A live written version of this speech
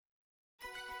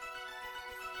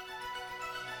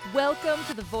Welcome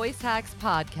to the Voice Hacks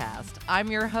Podcast.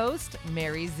 I'm your host,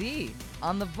 Mary Z.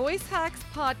 On the Voice Hacks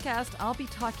Podcast, I'll be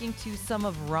talking to some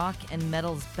of rock and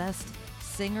metal's best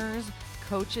singers,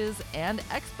 coaches, and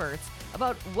experts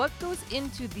about what goes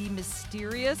into the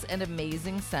mysterious and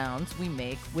amazing sounds we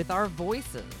make with our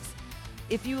voices.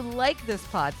 If you like this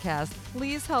podcast,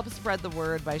 please help spread the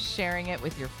word by sharing it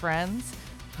with your friends.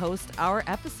 Post our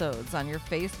episodes on your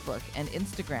Facebook and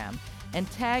Instagram, and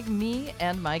tag me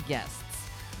and my guests.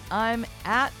 I'm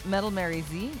at Metal Mary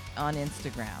Z on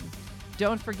Instagram.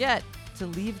 Don't forget to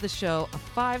leave the show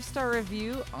a 5-star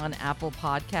review on Apple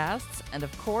Podcasts. And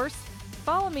of course,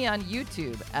 follow me on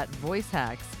YouTube at Voice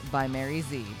Hacks by Mary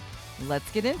Z.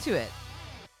 Let's get into it.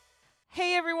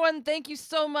 Hey everyone, thank you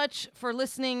so much for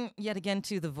listening yet again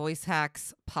to the Voice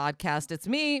Hacks Podcast. It's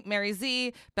me, Mary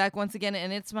Z, back once again,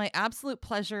 and it's my absolute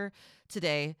pleasure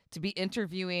today to be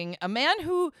interviewing a man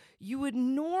who you would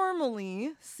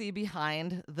normally see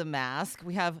behind the mask.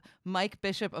 We have Mike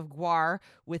Bishop of GWAR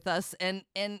with us, and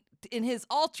in his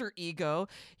alter ego,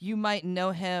 you might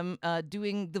know him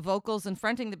doing the vocals and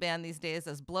fronting the band these days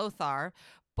as Blothar.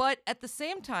 But at the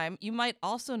same time, you might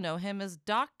also know him as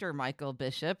Dr. Michael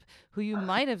Bishop, who you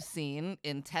might have seen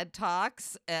in TED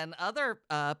Talks and other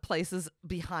places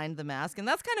behind the mask. And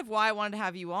that's kind of why I wanted to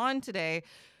have you on today,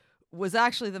 was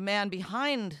actually the man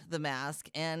behind the mask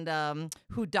and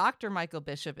who Dr. Michael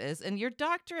Bishop is. And your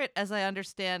doctorate, as I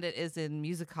understand it, is in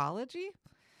musicology.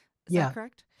 Is that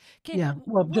correct?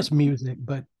 Well, just music,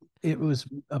 but it was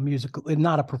a musical,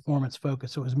 not a performance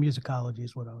focus. So it was musicology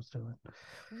is what I was doing.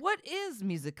 What is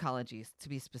musicology, to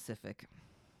be specific?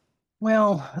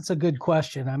 Well, that's a good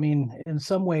question. I mean, in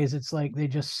some ways, it's like they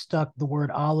just stuck the word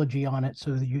ology on it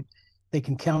so that they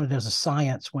can count it as a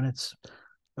science when it's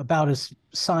about as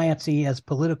sciencey as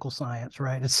political science,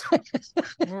 right? It's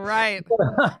right.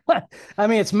 I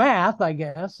mean, it's math, I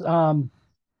guess. But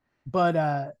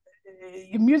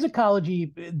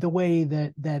musicology, the way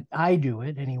that I do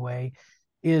it anyway,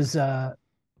 is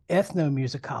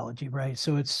ethnomusicology, right?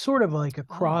 So it's sort of like a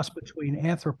cross between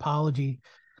anthropology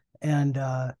and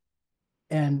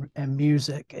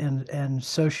music and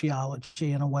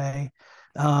sociology in a way,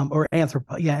 or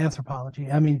anthropology.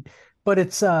 I mean, but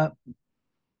it's I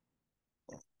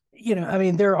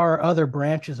mean, there are other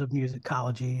branches of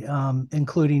musicology,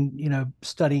 including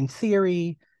studying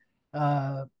theory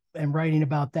and writing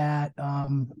about that,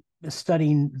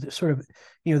 studying sort of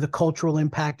the cultural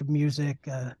impact of music.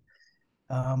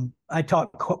 I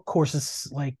taught courses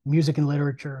like music and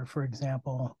literature, for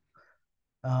example,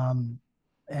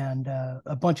 and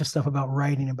a bunch of stuff about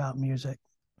writing about music.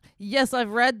 Yes, I've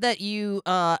read that you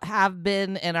have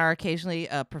been and are occasionally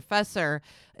a professor.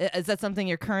 Is that something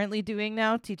you're currently doing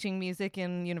now, teaching music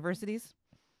in universities?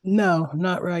 No,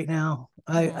 not right now.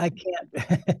 I can't.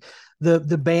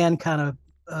 The band kind of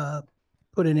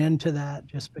put an end to that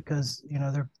just because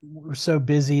we're so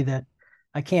busy that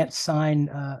I can't sign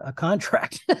a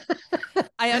contract.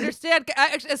 I understand.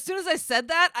 As soon as I said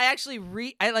that, I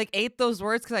actually I ate those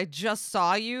words because I just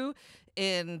saw you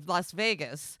in Las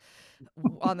Vegas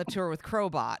on the tour with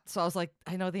Crowbot. So I was like,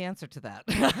 I know the answer to that.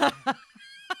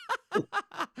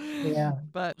 Yeah.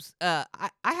 But I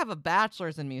have a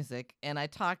bachelor's in music, and I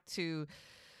talked to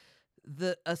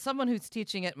someone who's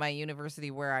teaching at my university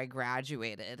where I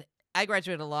graduated. I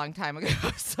graduated a long time ago,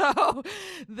 so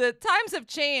the times have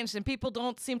changed and people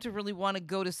don't seem to really want to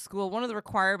go to school. One of the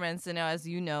requirements, as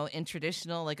you know, in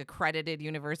traditional, like accredited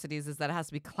universities is that it has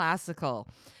to be classical.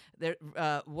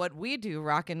 What we do,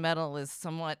 rock and metal, is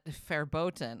somewhat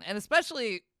verboten, and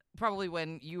especially probably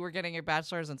when you were getting your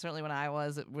bachelor's, and certainly when I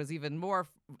was, it was even more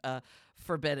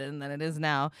forbidden than it is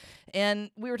now. And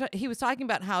he was talking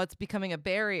about how it's becoming a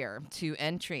barrier to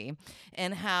entry,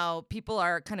 and how people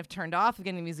are kind of turned off of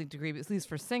getting a music degree, at least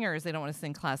for singers. They don't want to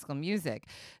sing classical music.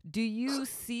 Do you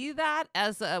see that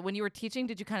as when you were teaching?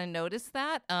 Did you kind of notice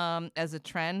that as a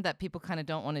trend, that people kind of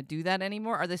don't want to do that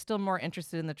anymore? Are they still more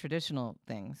interested in the traditional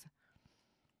things?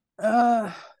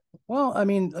 Well, I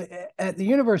mean, at the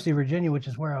University of Virginia, which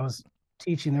is where I was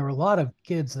teaching, there were a lot of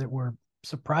kids that were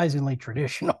surprisingly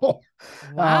traditional.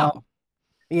 Wow.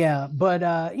 Yeah, but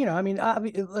I mean,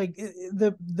 like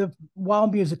the while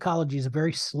musicology is a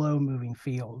very slow moving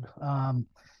field. Uh,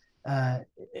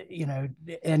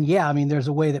 and yeah, I mean, there's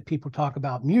a way that people talk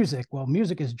about music. Well,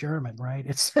 music is German, right?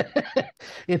 It's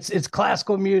it's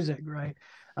classical music, right?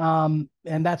 And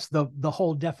that's the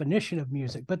whole definition of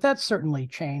music. But that's certainly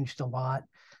changed a lot.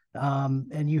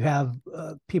 And you have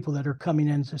people that are coming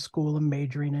into school and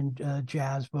majoring in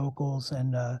jazz vocals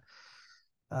and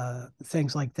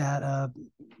things like that.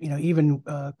 Even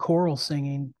choral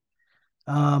singing.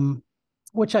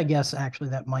 which I guess actually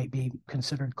that might be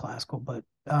considered classical, but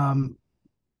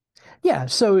yeah.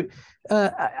 So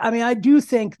I mean, I do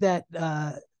think that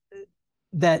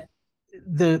that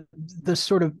the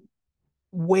sort of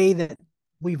way that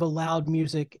we've allowed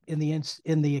music in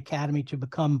the academy to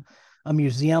become a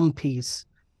museum piece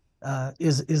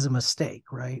is a mistake,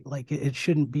 right? Like it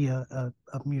shouldn't be a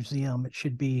museum. It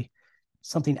should be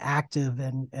something active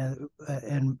and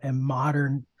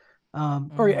modern,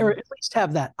 or at least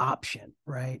have that option,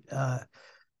 right?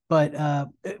 But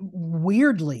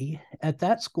weirdly, at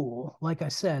that school, like I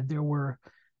said, there were,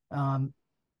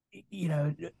 you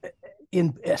know,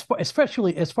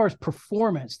 especially as far as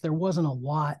performance, there wasn't a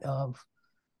lot of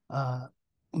uh,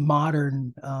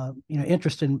 modern,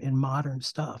 interest in modern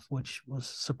stuff, which was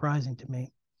surprising to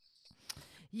me.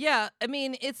 Yeah, I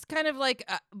mean, it's kind of like,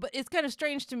 but it's kind of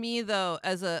strange to me though,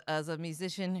 as a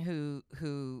musician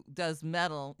who does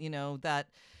metal, that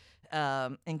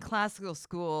in classical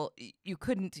school you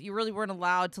really weren't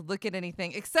allowed to look at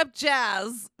anything except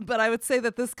jazz. But I would say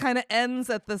that this kind of ends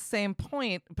at the same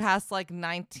point, past like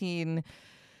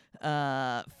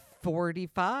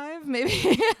 1945, maybe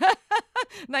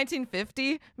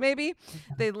 1950, maybe.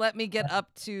 They let me get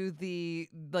up to the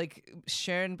like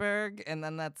Schoenberg, and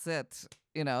then that's it.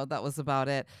 That was about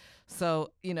it.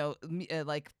 So,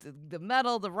 like the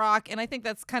metal, the rock, and I think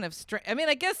that's kind of strange. I mean,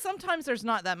 I guess sometimes there's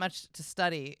not that much to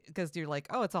study because you're like,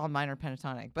 oh, it's all minor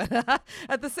pentatonic. But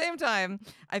at the same time,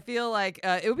 I feel like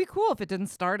it would be cool if it didn't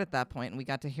start at that point and we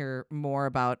got to hear more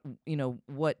about,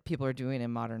 what people are doing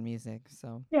in modern music.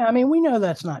 So Yeah, I mean, we know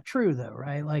that's not true though,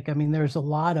 right? Like, I mean,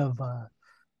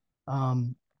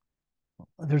 um,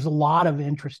 there's a lot of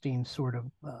interesting sort of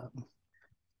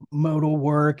modal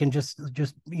work and just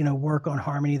work on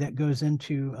harmony that goes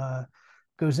into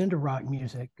rock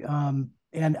music.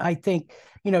 And I think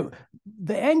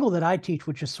the angle that I teach,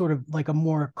 which is sort of like a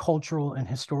more cultural and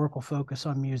historical focus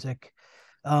on music,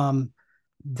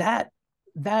 that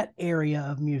that area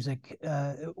of music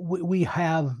we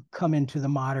have come into the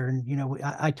modern.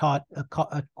 I taught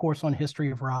a course on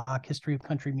history of rock, history of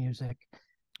country music.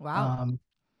 wow. Um,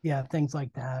 yeah, things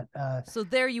like that. So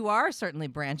there you are, certainly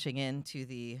branching into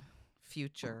the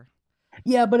future.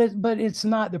 Yeah, but it's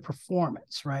not the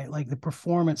performance, right? Like the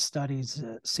performance studies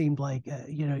seemed like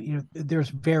there's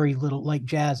very little. Like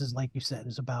jazz is, like you said,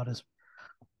 is about as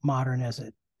modern as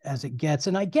it gets.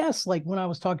 And I guess like when I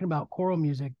was talking about choral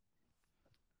music,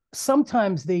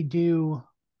 sometimes they do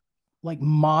like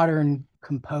modern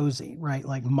composing, right?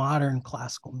 Like modern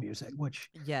classical music, which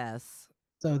Yes.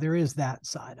 so there is that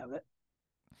side of it.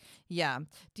 Yeah.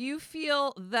 Do you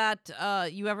feel that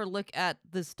you ever look at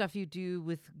the stuff you do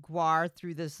with GWAR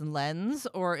through this lens,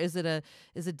 or is it a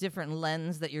different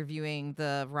lens that you're viewing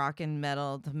the rock and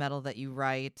metal, the metal that you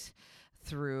write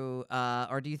through,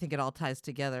 or do you think it all ties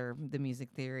together, the music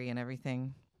theory and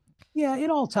everything? Yeah, it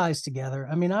all ties together.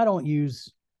 I mean, I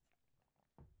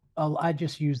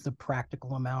just use the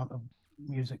practical amount of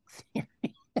music theory.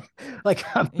 Like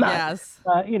I'm not, Yes.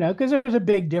 because there's a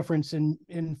big difference in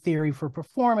theory for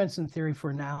performance and theory for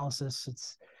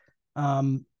analysis.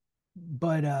 Um,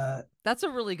 but That's a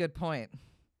really good point.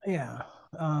 yeah,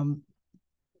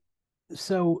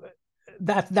 so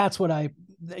that's what I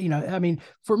mean,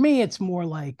 for me, it's more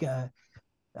like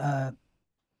uh,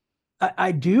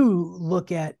 I do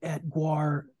look at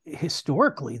GWAR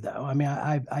historically, though. I mean,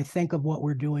 I think of what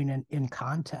we're doing in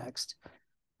context.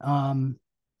 Um,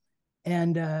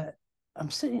 and I'm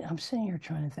sitting here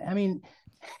trying to think. I mean,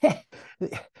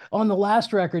 on the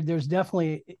last record, there's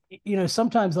definitely,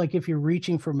 sometimes like if you're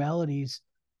reaching for melodies,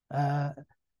 uh,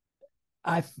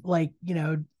 I like,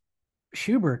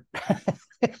 Schubert,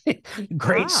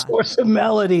 great Ah. source of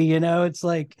melody. It's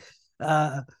like,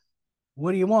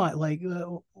 what do you want? Like,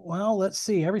 well, let's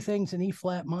see. Everything's in E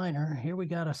flat minor. Here we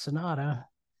got a sonata.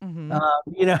 Mm-hmm. Uh,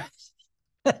 you know,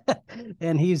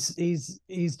 and he's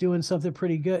doing something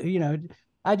pretty good.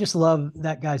 I just love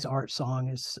that guy's art song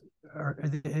is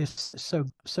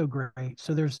so great.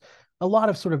 So there's a lot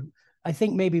of sort of, I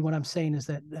think maybe what I'm saying is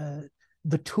that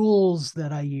the tools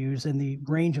that I use and the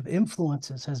range of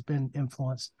influences has been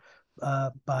influenced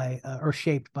by or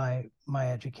shaped by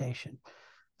my education.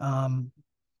 Um,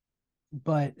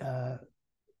 but I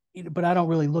don't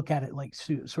really look at it like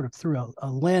sort of through a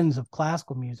lens of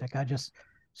classical music. I just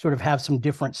sort of have some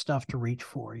different stuff to reach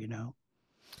for.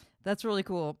 That's really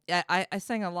cool. I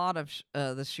sang a lot of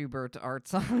the Schubert art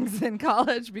songs in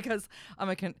college because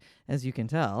as you can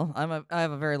tell, I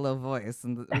have a very low voice,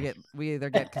 and we either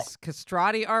get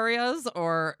castrati arias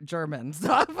or German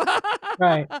stuff.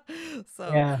 Right.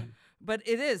 So, Yeah. but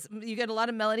you get a lot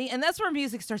of melody, and that's where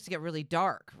music starts to get really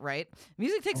dark, right?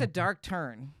 Music takes a dark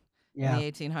turn in the Yeah,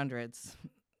 1800s.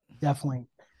 definitely.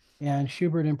 And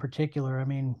Schubert in particular, I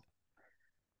mean,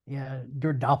 yeah,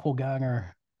 Der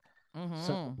Doppelganger.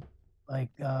 So Mm-hmm. like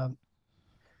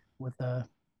with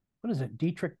what is it,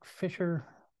 Dietrich Fischer?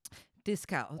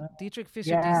 Dieskau, Uh, Dietrich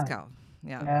Fischer yeah, Dieskau.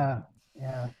 Yeah. yeah,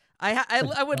 yeah.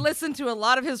 Such I would listen to a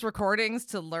lot of his recordings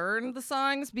to learn the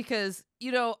songs because,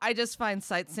 I just find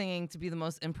sight singing to be the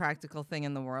most impractical thing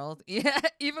in the world. Yeah,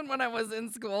 even when I was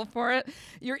in school for it,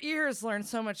 your ears learn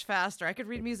so much faster. I could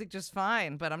read music just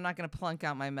fine, but I'm not going to plunk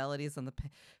out my melodies on the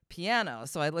piano.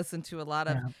 So I listen to a lot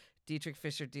of yeah, Dietrich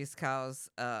Fischer Dieskau's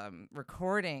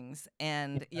recordings.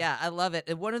 And yeah, I love it.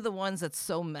 And one of the ones that's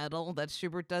so metal that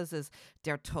Schubert does is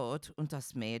Der Tod und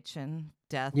das Mädchen,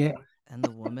 Death yeah, and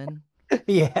the Woman.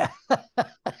 yeah.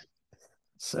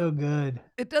 So good.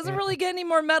 It doesn't Yeah. really get any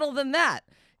more metal than that,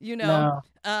 you know. No,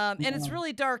 And it's no.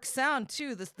 really dark sound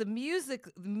too. The music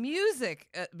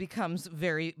becomes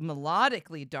very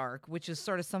melodically dark, which is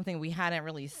sort of something we hadn't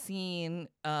really seen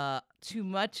too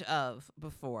much of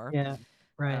before. Yeah,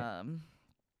 right. Um,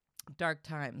 Dark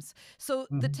times. So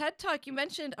the Mhm. TED Talk you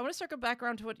mentioned, I want to circle back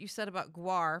around to what you said about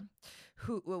GWAR,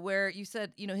 where you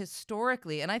said,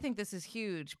 historically, and I think this is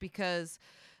huge because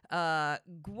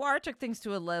GWAR took things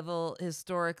to a level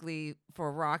historically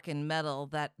for rock and metal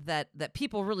that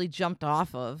people really jumped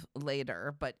off of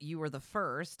later, but you were the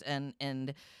first,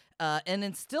 and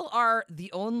still are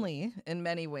the only in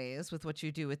many ways with what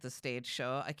you do with the stage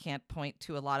show. I can't point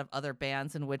to a lot of other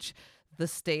bands in which the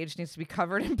stage needs to be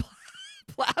covered in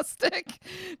plastic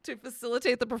to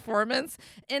facilitate the performance.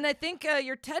 And I think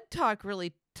your TED Talk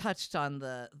really touched on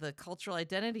the cultural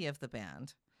identity of the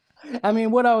band. I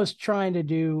mean, what I was trying to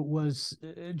do was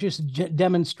just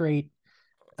demonstrate,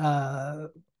 or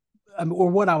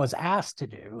what I was asked to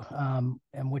do,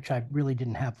 and which I really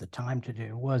didn't have the time to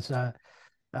do, was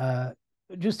uh,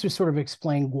 just to sort of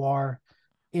explain GWAR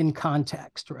in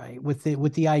context, right? With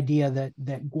the idea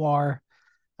that GWAR,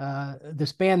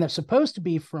 this band that's supposed to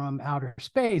be from outer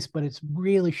space, but it's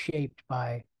really shaped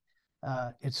by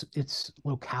its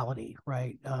locality,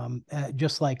 right?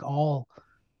 Just like all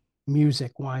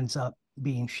music winds up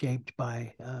being shaped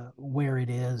by where it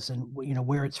is and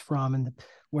where it's from and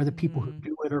where the people who Mm-hmm.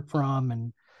 do it are from,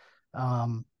 and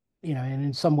um, and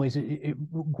in some ways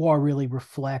GWAR really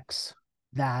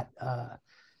uh,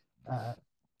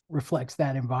 reflects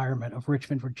that environment of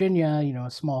Richmond, Virginia,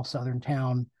 a small southern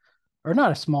town, or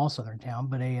not a small southern town,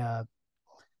 but a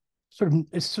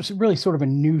it's just really sort of a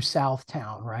new South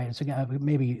town, right? It's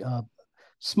maybe a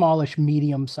smallish,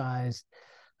 medium sized,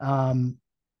 um,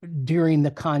 during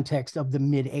the context of the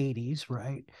mid 80s,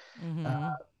 right? Uh, Mm-hmm.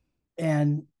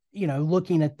 and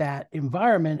looking at that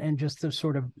environment and just the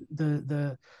sort of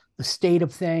the state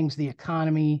of things, the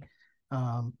economy,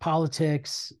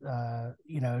 politics,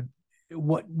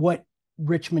 what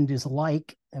Richmond is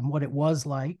like and what it was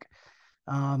like.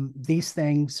 These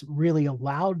things really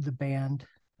allowed the band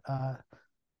uh,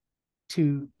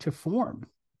 to form,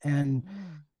 and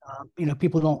Mm.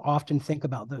 people don't often think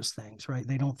about those things, right?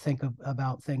 They don't think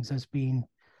about things as being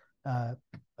uh,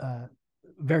 uh,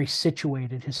 very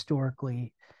situated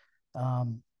historically,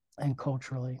 um, and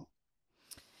culturally.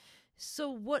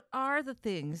 So, what are the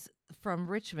things from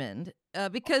Richmond?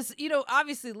 Because,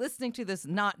 obviously listening to this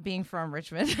not being from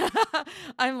Richmond,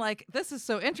 I'm like, this is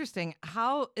so interesting.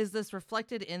 How is this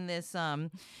reflected in this?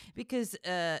 Because,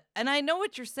 and I know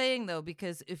what you're saying, though,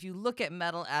 because if you look at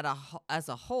metal as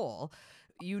a whole,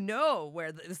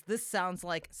 where this sounds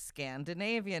like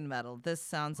Scandinavian metal. This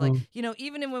sounds like, Mm,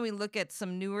 even when we look at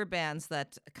some newer bands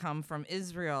that come from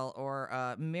Israel or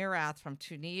Mirath from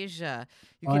Tunisia,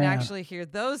 you oh can yeah, actually hear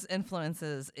those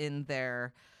influences in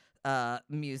their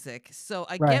music. So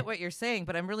I right. get what you're saying,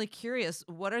 but I'm really curious,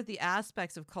 what are the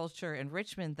aspects of culture in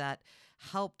Richmond that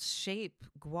helped shape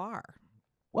GWAR?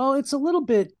 Well, it's a little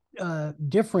bit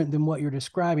different than what you're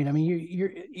describing. I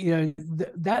mean,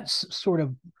 that's sort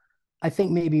of, I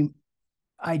think, maybe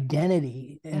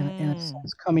identity in a Mm.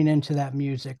 sense coming into that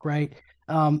music, right?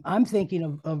 I'm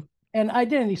thinking of and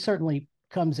identity certainly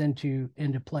comes into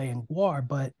play in GWAR,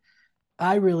 but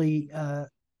I really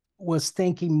was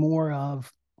thinking more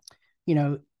of, you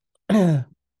know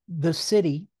the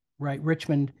city, right?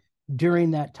 Richmond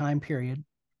during that time period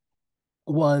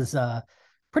was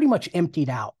pretty much emptied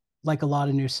out, like a lot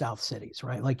of New South cities,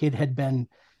 right? Like it had been,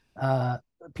 uh,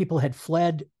 people had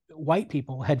fled, white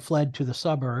people had fled to the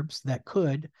suburbs that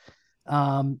could,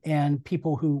 and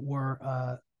people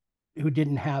who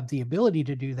didn't have the ability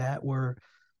to do that were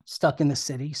stuck in the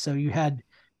city. So you had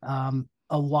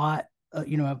a lot,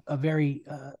 a very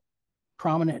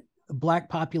prominent black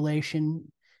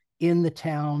population in the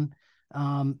town,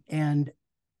 and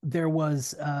there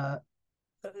was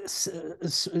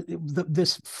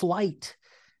this flight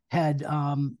had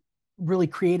really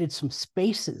created some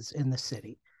spaces in the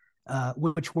city,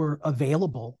 which were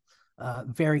available,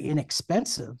 very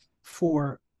inexpensive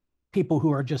for people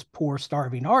who are just poor,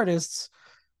 starving artists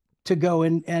to go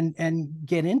and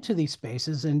get into these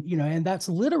spaces. And, and that's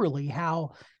literally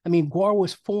how, I mean, GWAR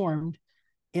was formed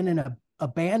in an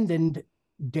abandoned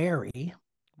dairy.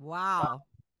 Wow.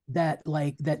 That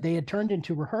they had turned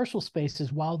into rehearsal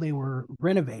spaces while they were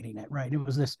renovating it, right? It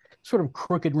was this sort of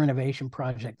crooked renovation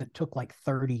project that took like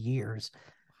 30 years.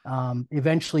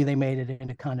 Eventually they made it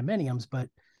into condominiums, but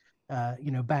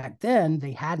back then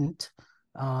they hadn't.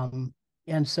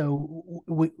 And so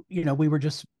we were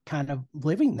just kind of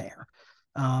living there,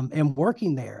 and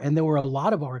working there, and there were a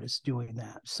lot of artists doing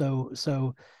that. So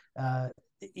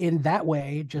in that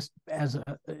way, just as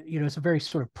it's a very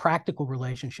sort of practical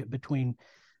relationship between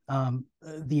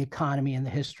the economy and the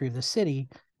history of the city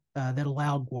that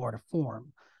allowed GWAR to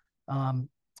form.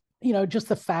 Just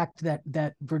the fact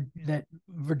that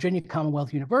Virginia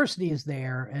Commonwealth University is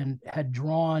there and had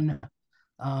drawn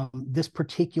this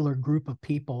particular group of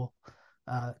people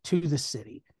to the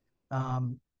city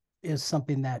is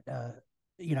something that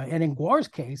and in GWAR's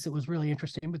case, it was really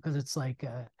interesting because it's like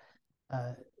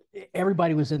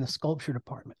everybody was in the sculpture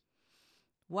department.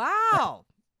 Wow.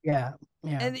 Yeah.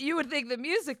 And you would think the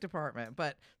music department,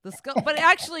 but but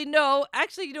actually no,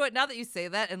 actually, you know what, now that you say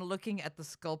that and looking at the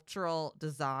sculptural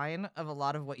design of a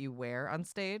lot of what you wear on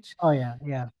stage. Oh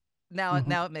yeah. Now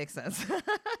it makes sense.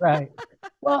 Right.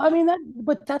 Well, I mean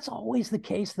but that's always the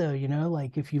case though,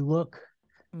 like if you look,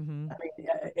 I mean,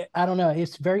 I don't know,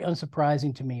 it's very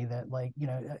unsurprising to me that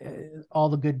all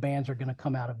the good bands are going to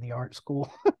come out of the art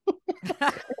school.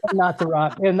 Not the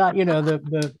rock, and not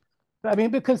I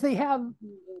mean, because they have,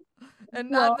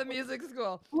 and not the music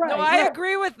school. Right, no, I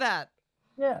agree with that.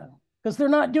 Yeah, because they're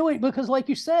not doing, because like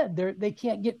you said, they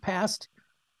can't get past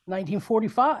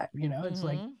 1945. It's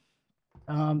like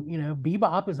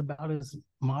bebop is about as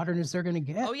modern as they're going to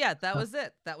get. Oh yeah, that was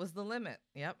it. That was the limit.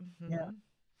 Yep. Yeah.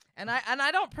 And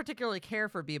I don't particularly care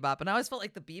for bebop, and I always felt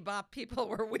like the bebop people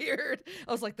were weird.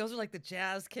 I was like, those are like the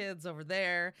jazz kids over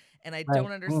there, and I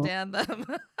don't understand them.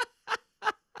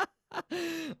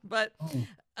 But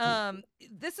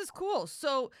this is cool.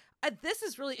 So this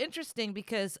is really interesting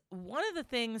because one of the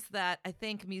things that I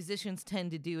think musicians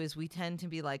tend to do is we tend to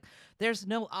be like, there's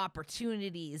no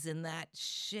opportunities in that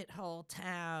shithole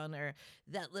town or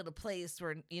that little place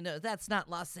where, that's not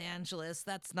Los Angeles,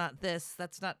 that's not this,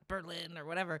 that's not Berlin or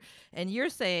whatever. And you're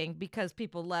saying because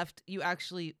people left, you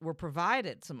actually were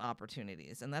provided some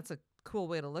opportunities. And that's a cool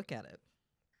way to look at it.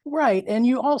 Right. And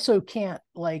you also can't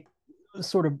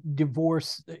sort of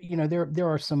divorce, there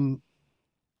are some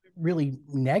really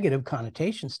negative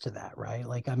connotations to that, right?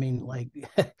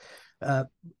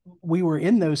 We were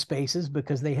in those spaces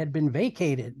because they had been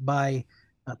vacated by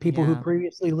people who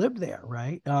previously lived there,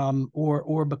 right?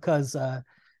 Or because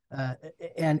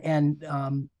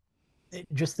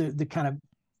just the kind of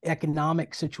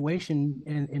economic situation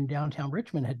in downtown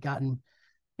Richmond had gotten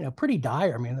pretty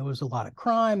dire. I mean, there was a lot of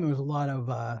crime, there was a lot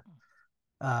of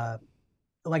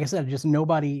like I said, just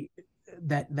nobody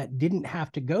that didn't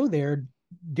have to go there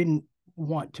didn't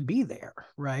want to be there,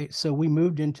 right? So we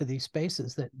moved into these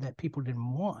spaces that people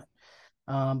didn't want.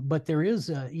 But there is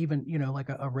even like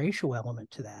a racial element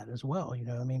to that as well.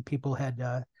 I mean, people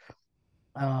had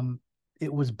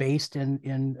it was based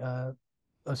in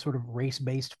a sort of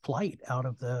race-based flight out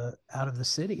of the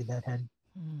city that had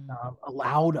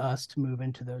allowed us to move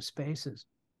into those spaces.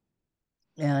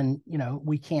 And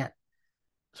we can't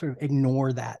sort of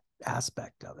ignore that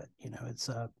aspect of it. It's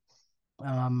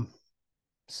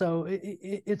so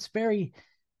it's very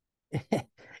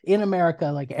in America,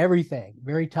 like everything,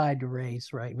 very tied to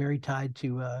race, right? Very tied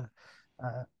to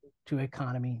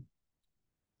economy.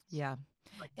 Yeah.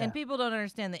 And people don't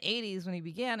understand the 80s when he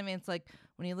began. I mean, it's like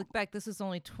when you look back, this is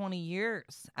only 20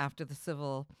 years after the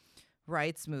civil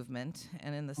rights movement.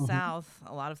 And in the South,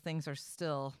 a lot of things are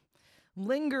still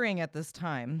lingering at this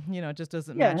time. It just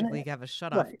doesn't magically have a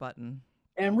shut-off button.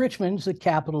 And Richmond's the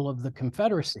capital of the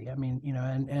Confederacy. I mean,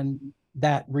 and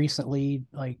that recently,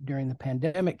 like during the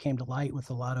pandemic, came to light with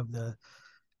a lot of the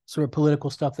sort of political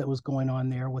stuff that was going on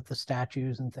there with the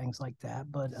statues and things like that.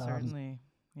 But certainly,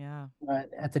 yeah. But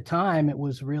at the time, it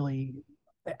was really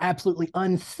absolutely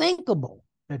unthinkable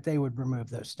that they would remove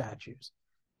those statues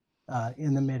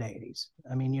in the mid '80s.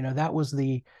 I mean, that was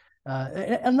the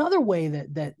another way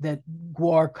that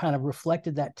GWAR kind of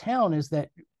reflected that town is that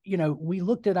we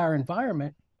looked at our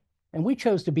environment and we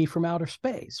chose to be from outer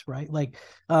space, right? Like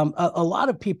a lot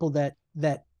of people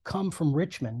that come from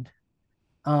Richmond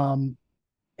and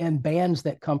and bands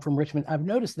that come from Richmond, I've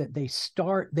noticed that they've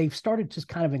started to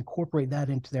kind of incorporate that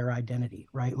into their identity,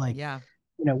 right? Like, Yeah.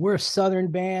 we're a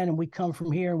Southern band and we come from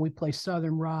here and we play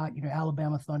Southern rock,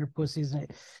 Alabama Thunder Pussies.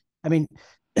 And I mean,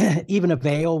 even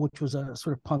Avail, which was a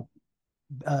sort of punk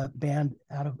band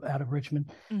out of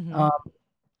Richmond. Mm-hmm.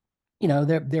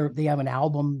 They have an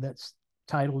album that's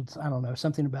titled, I don't know,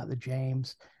 something about the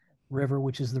James River,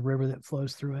 which is the river that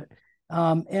flows through it.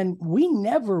 And we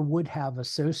never would have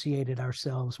associated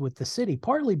ourselves with the city,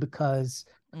 partly because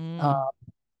of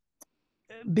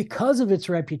its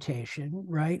reputation,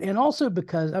 right? And also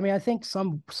because, I mean, I think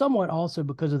somewhat also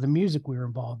because of the music we were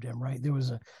involved in, right? There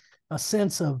was a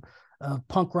sense of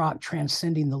punk rock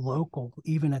transcending the local,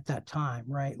 even at that time,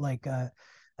 right? Like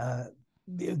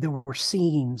there were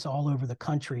scenes all over the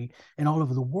country and all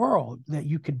over the world that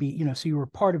you could be, so you were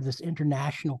part of this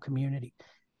international community.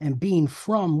 And being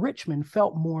from Richmond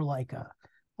felt more like a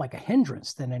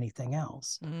hindrance than anything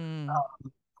else.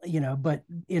 But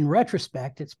in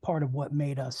retrospect, it's part of what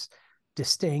made us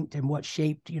distinct and what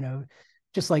shaped,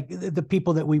 just like the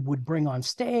people that we would bring on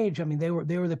stage. I mean, they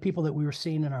were the people that we were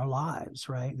seeing in our lives,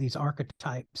 right? These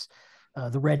archetypes,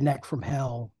 the redneck from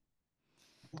hell,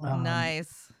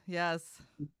 Nice. Yes.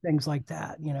 things like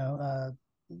that.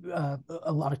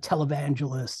 A lot of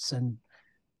televangelists and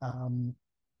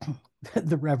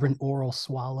the Reverend Oral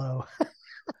Swallow.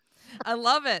 I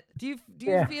love it. Do you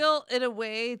Yeah. feel in a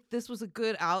way this was a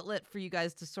good outlet for you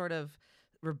guys to sort of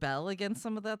rebel against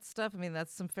some of that stuff? I mean,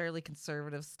 that's some fairly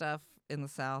conservative stuff in the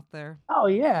South there. Oh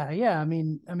yeah, yeah. I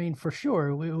mean, for sure,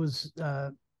 it was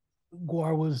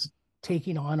GWAR was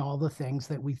taking on all the things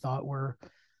that we thought were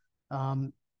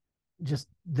just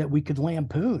that we could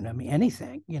lampoon. I mean,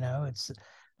 anything, it's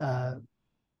uh,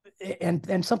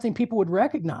 and something people would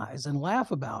recognize and laugh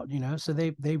about, So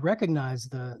they recognize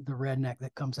the redneck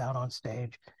that comes out on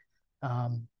stage.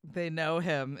 They know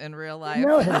him in real They life.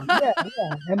 know him, yeah,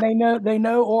 yeah, and they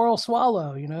know Oral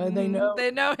Swallow, and they know.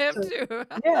 They know him So, too.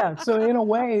 yeah, so in a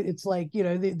way, it's like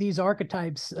these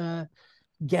archetypes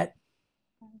get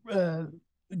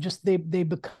just they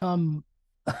become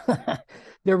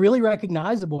they're really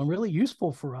recognizable and really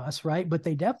useful for us, right? But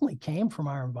they definitely came from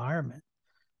our environment.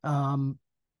 Um,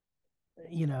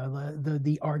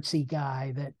 the artsy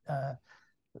guy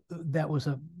that was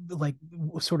like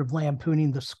sort of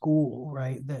lampooning the school,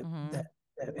 right? That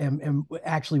and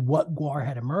actually what GWAR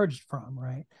had emerged from,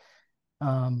 right?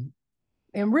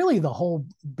 And really the whole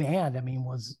band, I mean,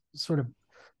 was sort of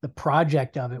the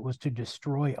project of it was to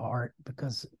destroy art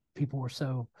because people were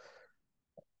so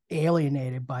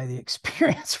alienated by the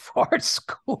experience of art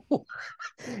school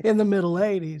in the middle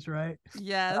 80s, right?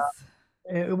 Yes.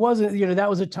 It wasn't, that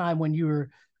was a time when you were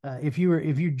if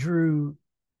you drew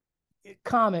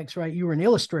comics, right, you were an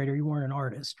illustrator, you weren't an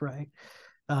artist, right?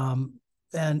 And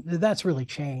that's really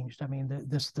changed. I mean,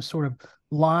 the sort of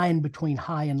line between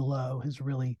high and low has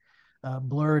really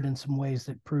blurred in some ways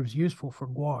that proves useful for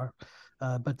GWAR.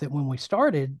 But that when we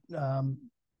started,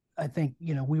 I think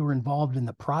we were involved in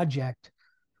the project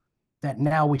that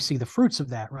now we see the fruits of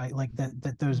that, right? Like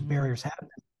that those barriers have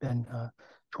been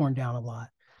torn down a lot,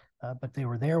 but they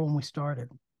were there when we started.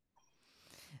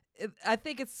 I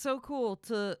think it's so cool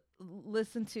to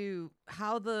listen to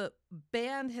how the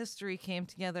band history came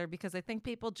together because I think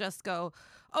people just go,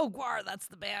 "Oh, GWAR, that's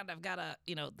the band. I've got to,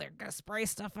 they're going to spray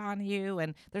stuff on you."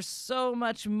 And there's so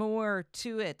much more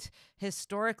to it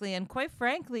historically. And quite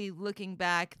frankly, looking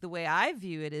back, the way I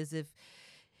view it is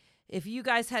if you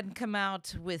guys hadn't come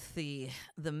out with the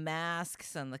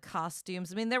masks and the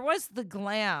costumes, I mean, there was the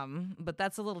glam, but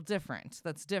that's a little different.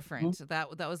 That's different.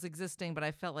 That was existing, but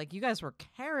I felt like you guys were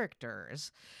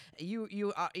characters.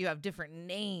 You have different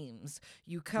names.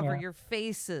 You cover your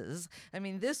faces. I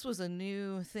mean, this was a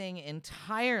new thing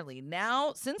entirely.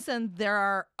 Now, since then, there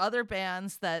are other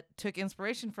bands that took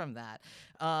inspiration from that,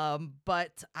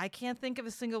 but I can't think of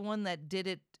a single one that did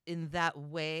it in that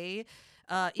way.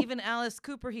 Even Alice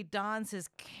Cooper, he dons his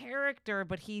character,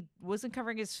 but he wasn't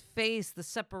covering his face, the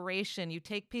separation. You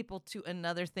take people to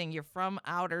another thing. You're from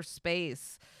outer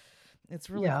space. It's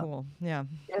really cool. Yeah.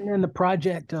 And then the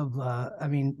project of, I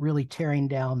mean, really tearing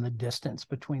down the distance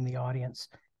between the audience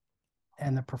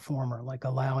and the performer, like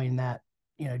allowing that,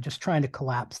 just trying to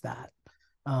collapse that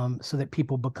so that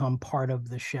people become part of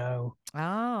the show.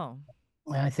 Oh.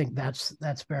 And I think that's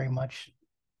very much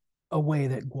a way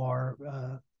that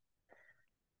GWAR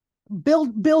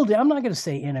build I'm not going to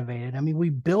say innovated. I mean, we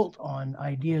built on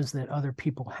ideas that other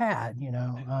people had,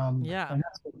 and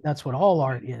that's what all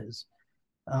art is.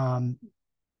 And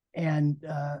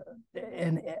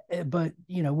but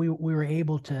we were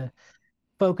able to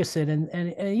focus it.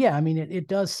 And yeah, I mean, it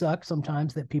does suck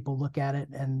sometimes that people look at it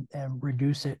and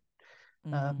reduce it.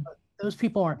 But those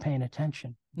people aren't paying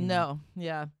attention. No,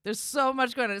 yeah. There's so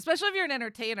much going on, especially if you're an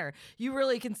entertainer. You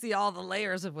really can see all the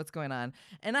layers of what's going on.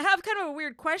 And I have kind of a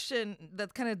weird question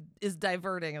that kind of is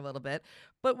diverting a little bit.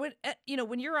 But when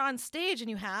when you're on stage and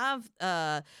you have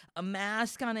a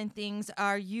mask on and things, how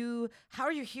are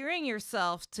you hearing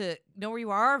yourself to know where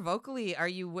you are vocally? Are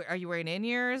you wearing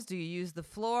in-ears? Do you use the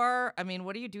floor? I mean,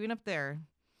 what are you doing up there?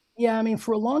 Yeah, I mean,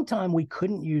 for a long time we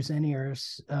couldn't use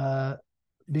in-ears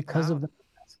because Wow. of the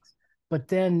masks. But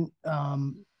then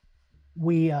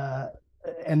we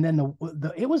and then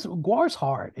the it was GWAR's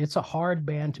hard. It's a hard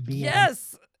band to be in.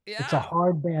 Yes. It's a Yeah.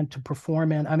 hard band to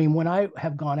perform in. I mean, when I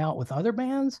have gone out with other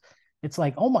bands, it's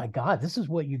like, oh my God, this is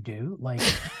what you do. Like,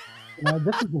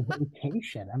 this is a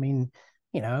vacation. I mean,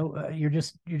 you're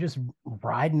just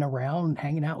riding around,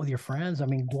 hanging out with your friends. I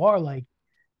mean, GWAR, like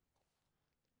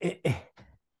it,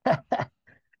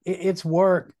 it's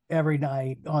work every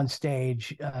night on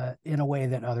stage in a way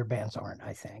that other bands aren't,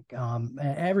 I think.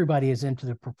 Everybody is into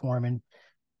the performing,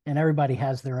 and everybody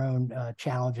has their own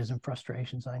challenges and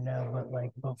frustrations, I know.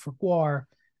 But for GWAR,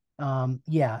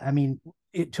 yeah, I mean,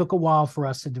 it took a while for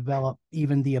us to develop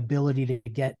even the ability to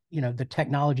get, the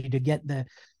technology to get the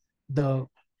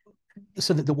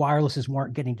so that the wirelesses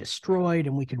weren't getting destroyed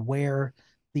and we could wear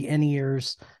the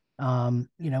in-ears.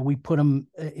 We put them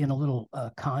in a little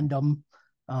condom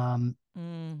um,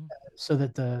 so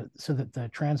that the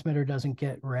transmitter doesn't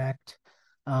get wrecked,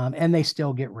 and they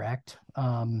still get wrecked.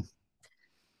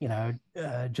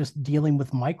 Just dealing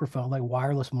with microphone, like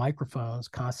wireless microphones,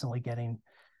 constantly getting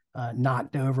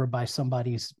knocked over by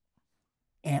somebody's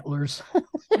antlers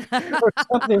or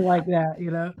something like that.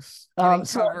 Getting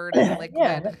So covered in yeah,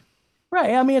 liquid.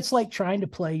 right. I mean, it's like trying to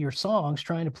play your songs,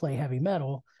 trying to play heavy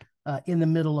metal in the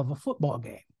middle of a football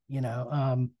game.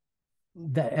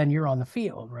 And you're on the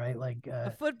field, right? Like,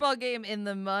 A football game in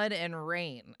the mud and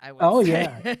rain, I would oh say.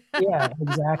 yeah, yeah,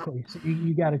 exactly. So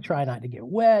you got to try not to get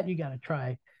wet. You got to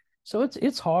try. So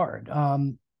it's hard.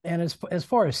 And as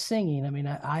far as singing, I mean,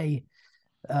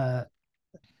 uh,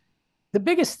 the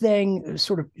biggest thing,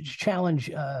 sort of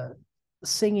challenge,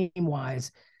 singing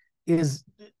wise, is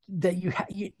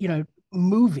that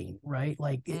moving, right?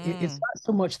 Like it's Mm, not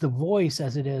so much the voice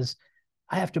as it is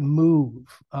I have to move.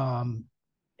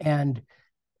 And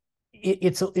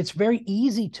it's very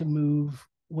easy to move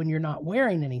when you're not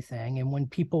wearing anything and when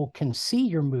people can see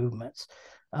your movements.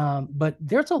 But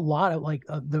there's a lot of like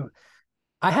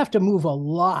I have to move a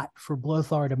lot for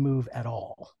Blothar to move at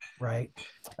all, right?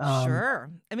 Um, sure.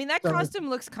 I mean, that so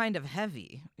costume looks kind of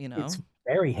heavy, you know? it's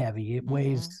very heavy. It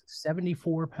weighs Hmm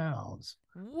 74 pounds.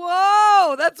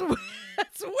 Whoa, that's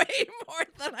that's way more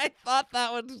than I thought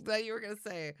that you were gonna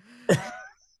say.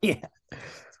 Yeah.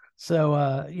 So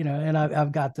and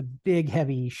I've got the big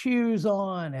heavy shoes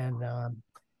on, and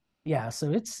yeah,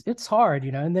 so it's hard,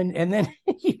 and then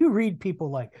you read people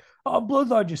like, oh,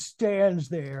 Bloodline just stands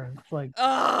there. It's like,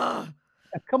 Ugh.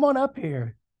 come on up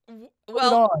here, put it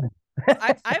Well, on.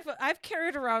 I've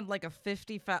carried around like a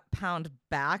 50-pound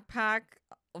backpack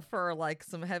for like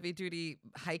some heavy duty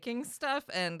hiking stuff,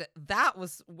 and that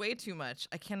was way too much.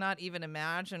 I cannot even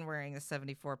imagine wearing a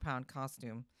 74-pound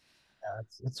costume.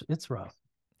 Yeah, it's rough.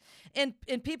 And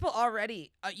people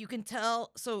already, you can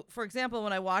tell. So, for example,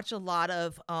 when I watch a lot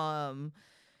of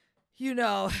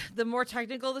the more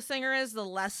technical the singer is, the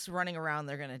less running around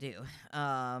they're gonna do.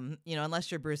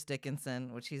 Unless you're Bruce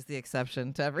Dickinson, which he's the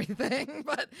exception to everything.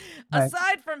 But Right.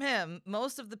 aside from him,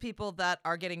 most of the people that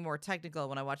are getting more technical,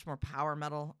 when I watch more power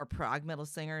metal or prog metal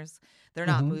singers, they're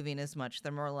not Mm-hmm. moving as much.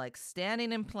 They're more like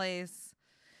standing in place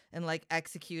and like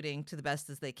executing to the best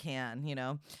as they can.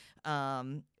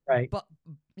 Um, Right. but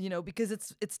because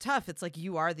it's tough. It's like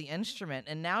you are the instrument,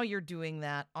 and now you're doing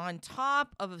that on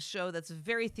top of a show that's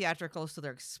very theatrical, so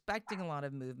they're expecting a lot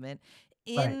of movement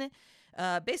Right.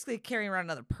 in basically carrying around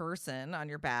another person on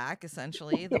your back,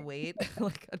 essentially the weight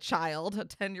like a child, a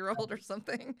 10-year-old or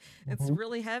something. It's Mhm.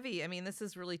 really heavy. I mean, this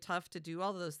is really tough to do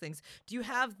all of those things. Do you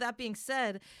have that being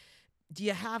said? Do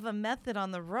you have a method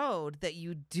on the road that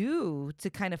you do to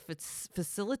kind of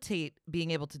facilitate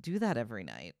being able to do that every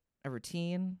night? A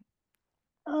routine?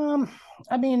 Um,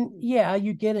 I mean, yeah,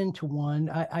 you get into one.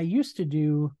 I used to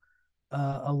do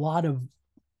a lot of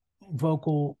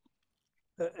vocal,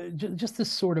 just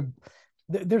this sort of.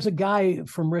 There's a guy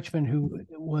from Richmond who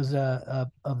was a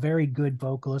very good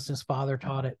vocalist. His father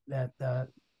taught it at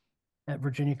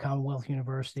Virginia Commonwealth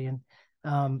University, and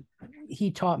um,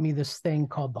 he taught me this thing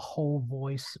called the whole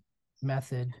voice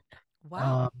method,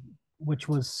 Wow. um, which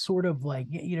was sort of like,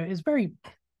 it's very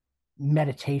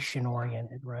meditation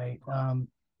oriented, right?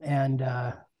 And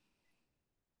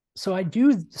so I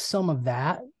do some of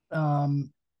that.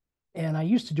 And I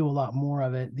used to do a lot more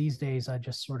of it. These days, I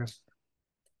just sort of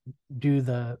do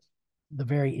the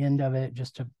very end of it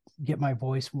just to get my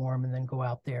voice warm and then go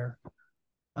out there.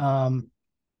 Um,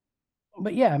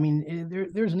 but yeah, I mean,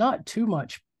 there's not too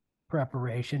much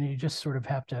preparation. You just sort of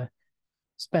have to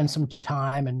spend some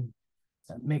time and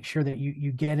make sure that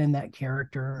you get in that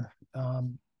character,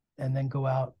 and then go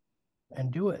out and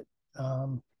do it.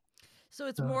 So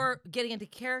it's So more getting into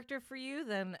character for you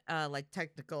than like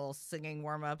technical singing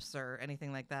warm ups or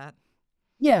anything like that.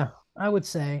 yeah, I would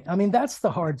say. I mean, that's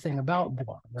the hard thing about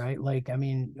GWAR, right? Like, I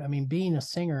mean, being a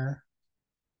singer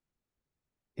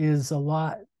is a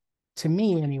lot, to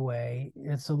me anyway.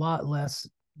 It's a lot less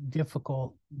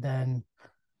difficult than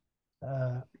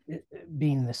uh,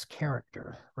 being this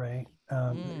character, right?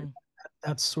 Mm.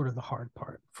 That's sort of the hard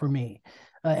part for me.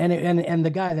 And the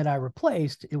guy that I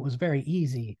replaced, it was very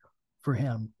easy for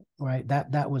him, right?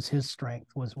 That was his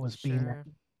strength, was being that. Sure.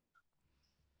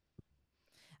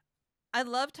 I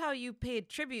loved how you paid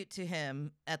tribute to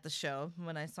him at the show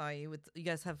when I saw you. With you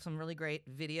guys have some really great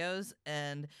videos,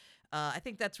 and I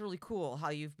think that's really cool how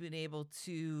you've been able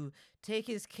to take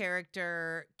his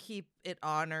character, keep it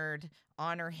honored,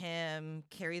 honor him,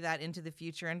 carry that into the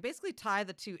future, and basically tie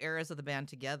the two eras of the band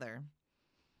together.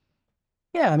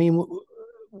 Yeah, I mean,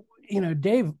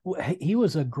 Dave, he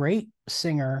was a great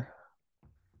singer,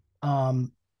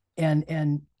 and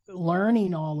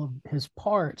learning all of his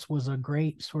parts was a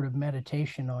great sort of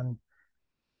meditation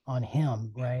on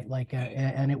him, right? Like,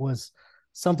 and it was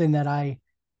something that I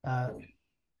uh,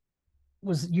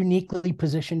 was uniquely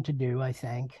positioned to do, I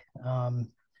think.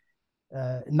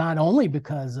 Not only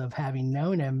because of having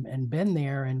known him and been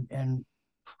there and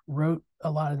wrote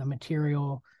a lot of the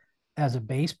material as a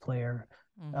bass player,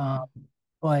 um, Mm-hmm.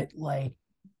 but like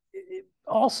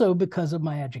also because of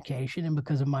my education and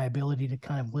because of my ability to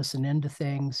kind of listen into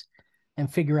things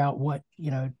and figure out what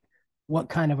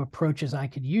kind of approaches I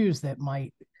could use that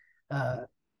might uh,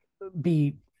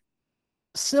 be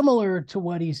similar to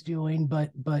what he's doing, but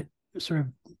sort of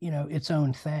its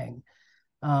own thing.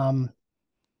 Um,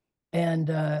 and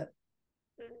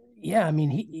yeah, I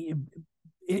mean,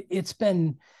 it's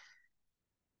been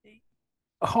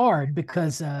hard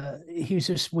because he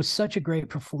was such a great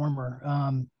performer,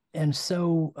 and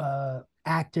so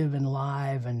active and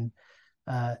live and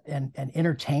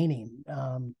entertaining,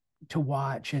 to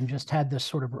watch, and just had this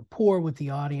sort of rapport with the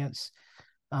audience.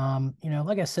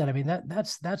 Like I said, I mean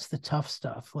that's the tough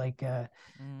stuff. Like uh,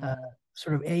 Mm.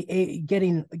 sort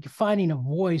of finding a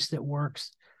voice that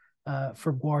works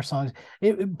for GWAR songs.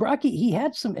 Brocky, he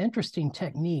had some interesting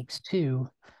techniques too.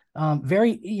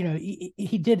 Very,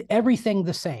 he did everything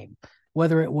the same,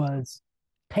 whether it was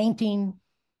painting,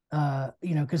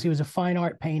 because he was a fine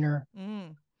art painter,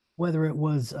 Mm. whether it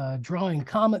was drawing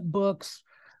comic books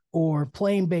or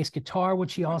playing bass guitar,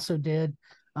 which he also did,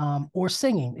 or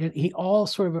singing. He all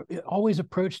sort of always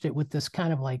approached it with this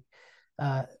kind of like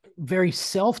very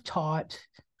self-taught,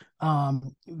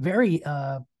 very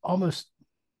almost,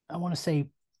 I want to say,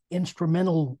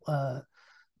 instrumental,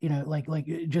 like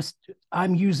just,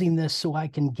 I'm using this so I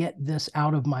can get this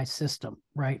out of my system,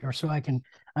 right? Or so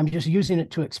I'm just using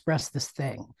it to express this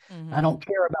thing. I Mm-hmm. don't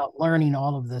care about learning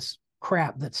all of this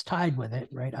crap that's tied with it,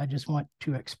 right? I just want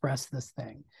to express this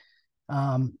thing.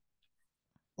 um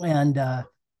and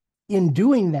in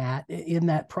doing that, in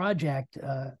that project,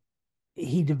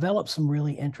 he developed some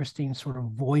really interesting sort of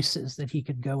voices that he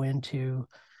could go into,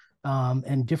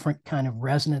 and different kind of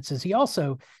resonances. He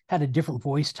also had a different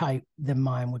voice type than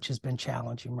mine, which has been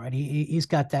challenging, right? He's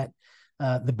got that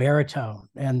the baritone,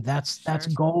 and that's Sure.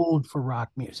 gold for rock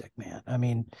music, man. I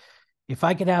mean, if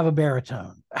I could have a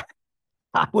baritone,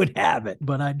 I would have it,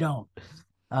 but I don't.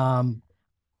 Um,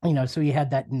 so he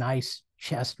had that nice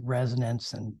chest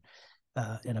resonance, and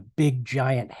a big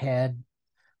giant head.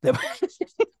 That,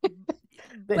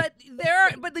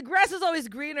 that But the grass is always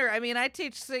greener. I mean, I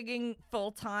teach singing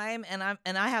full time, and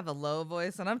I have a low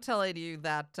voice, and I'm telling you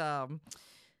that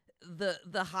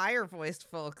the higher voiced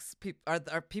folks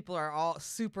people are all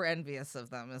super envious of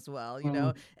them as well,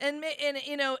 mm,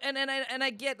 and I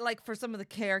get, like, for some of the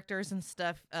characters and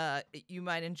stuff, you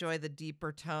might enjoy the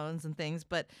deeper tones and things,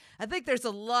 but I think there's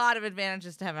a lot of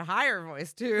advantages to have a higher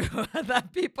voice too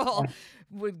that people yeah,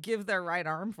 would give their right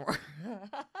arm for.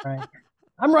 right.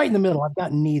 I'm right in the middle. I've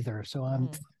got neither, so I'm.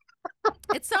 Mm.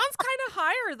 It sounds kind of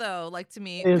higher though, like to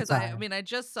me, It is because I higher. mean, I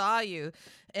just saw you,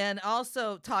 and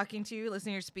also talking to you,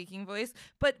 listening to your speaking voice.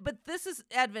 But this is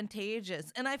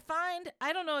advantageous, and I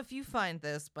don't know if you find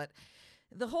this, but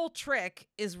the whole trick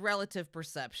is relative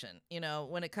perception,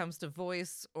 when it comes to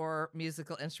voice or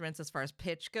musical instruments as far as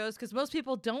pitch goes, because most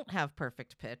people don't have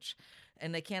perfect pitch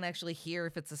and they can't actually hear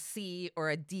if it's a C or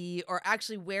a D or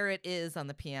actually where it is on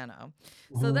the piano.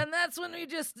 So Mhm. then that's when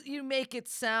you make it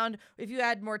sound, if you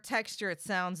add more texture, it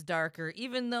sounds darker,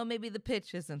 even though maybe the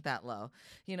pitch isn't that low.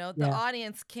 The Yeah.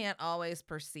 audience can't always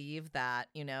perceive that,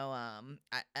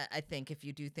 I think if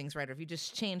you do things right, or if you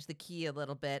just change the key a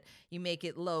little bit, you make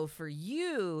it low for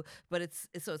you, but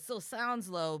so it still sounds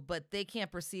low, but they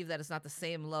can't perceive that it's not the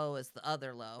same low as the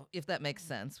other low, if that makes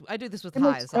sense. I do this with It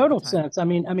makes highs all the total time. sense.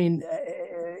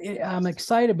 I'm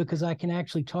excited because I can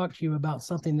actually talk to you about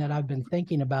something that I've been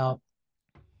thinking about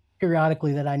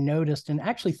periodically, that I noticed and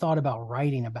actually thought about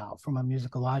writing about from a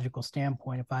musicological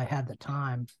standpoint if I had the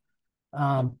time,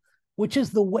 which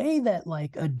is the way that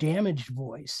like a damaged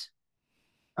voice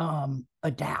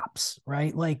adapts,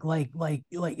 right? Like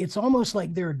it's almost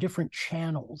like there are different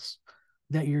channels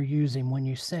that you're using when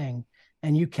you sing,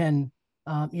 and you can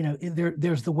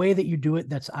there's the way that you do it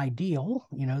that's ideal.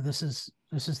 This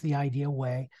is the ideal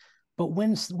way. But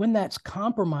when that's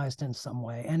compromised in some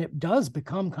way, and it does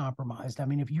become compromised, I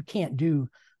mean, if you can't do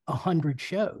 100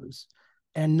 shows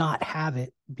and not have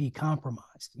it be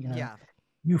compromised, Yeah.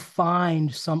 you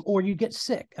find some, or you get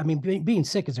sick. I mean, being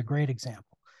sick is a great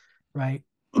example, right?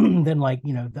 Then, like,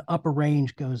 the upper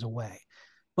range goes away,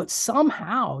 but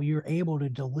somehow you're able to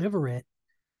deliver it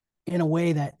in a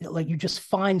way that, like, you just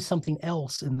find something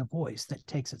else in the voice that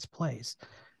takes its place.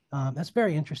 That's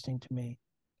very interesting to me.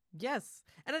 Yes.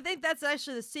 And I think that's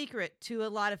actually the secret to a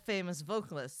lot of famous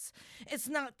vocalists. It's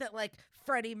not that like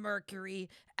Freddie Mercury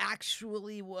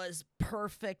actually was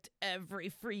perfect every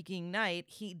freaking night.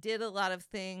 He did a lot of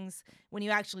things when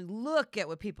you actually look at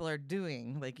what people are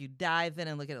doing. Like you dive in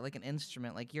and look at it like an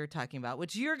instrument, like you're talking about,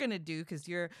 which you're going to do because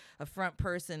you're a front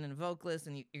person and vocalist,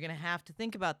 and you're going to have to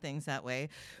think about things that way.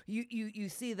 You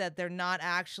see that they're not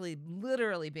actually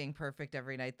literally being perfect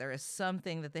every night. There is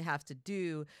something that they have to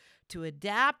do to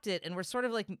adapt it, and we're sort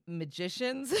of like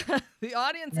magicians. The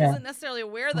audience Yeah. isn't necessarily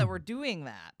aware that we're doing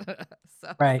that.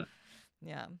 So Right.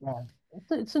 yeah. Yeah.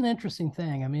 It's an interesting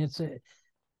thing. I mean, it's a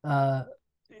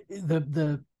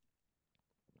the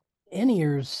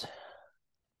in-ears,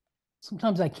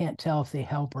 sometimes I can't tell if they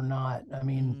help or not. I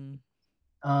mean,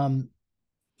 Mm. um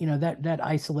that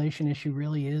isolation issue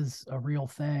really is a real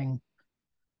thing.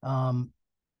 And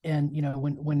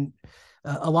when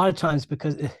a lot of times,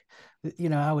 because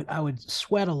I would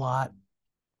sweat a lot,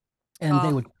 and they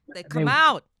Oh, would they they come would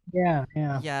out. yeah.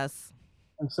 Yes.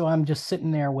 And so I'm just sitting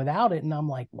there without it, and I'm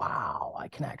like, wow, I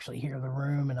can actually hear the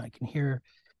room, and I can hear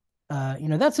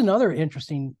that's another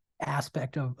interesting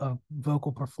aspect of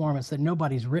vocal performance that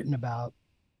nobody's written about,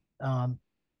 um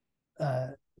uh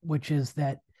which is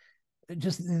that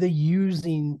just the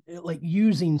using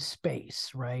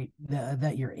space, right?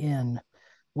 That you're in,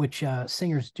 which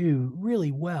singers do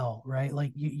really well, right?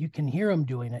 Like you can hear them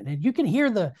doing it, and you can hear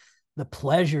the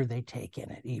pleasure they take in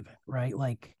it, even, right?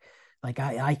 Like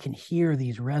I can hear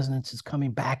these resonances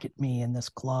coming back at me in this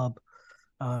club.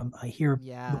 I hear the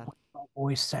Yeah. way my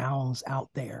voice sounds out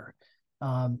there,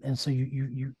 and so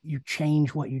you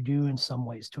change what you do in some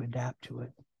ways to adapt to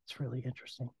it. It's really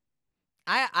interesting.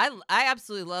 I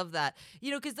absolutely love that.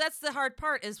 Because that's the hard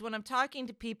part is when I'm talking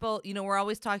to people, we're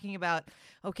always talking about,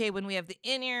 okay, when we have the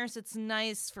in-ears, it's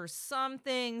nice for some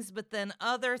things, but then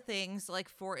other things, like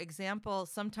for example,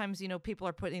 sometimes, people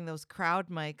are putting those crowd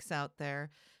mics out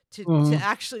there to Mm-hmm.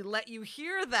 actually let you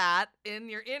hear that in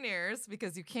your in-ears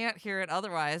because you can't hear it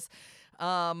otherwise.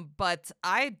 But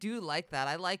I do like that.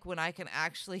 I like when I can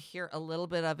actually hear a little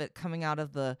bit of it coming out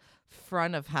of the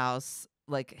front of house,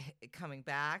 like coming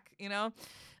back,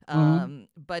 Mm-hmm.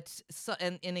 but so,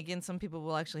 and again, some people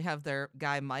will actually have their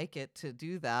guy mic it to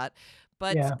do that.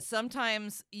 But Yeah.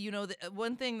 sometimes, the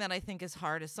one thing that I think is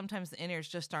hard is sometimes the in-ears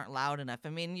just aren't loud enough. I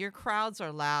mean, your crowds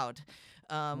are loud.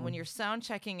 When you're sound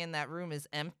checking and that room is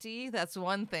empty, that's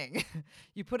one thing.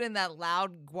 You put in that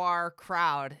loud GWAR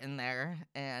crowd in there,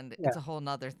 and Yeah. it's a whole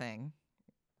nother thing.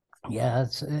 Yeah,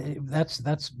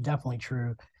 that's definitely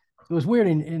true. It was weird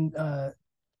in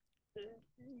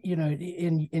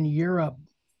Europe,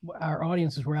 our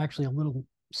audiences were actually a little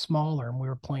smaller, and we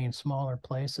were playing smaller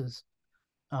places.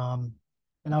 Um,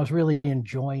 and I was really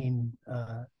enjoying,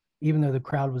 even though the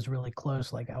crowd was really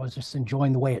close, like I was just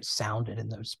enjoying the way it sounded in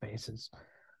those spaces.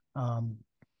 Um,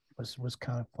 was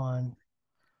kind of fun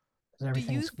because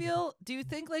everything's. Do you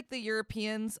think like the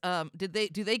Europeans, do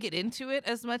they get into it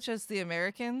as much as the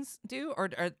Americans do, or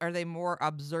are they more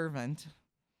observant?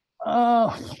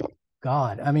 Oh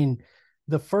God, I mean,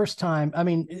 the first time, I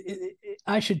mean,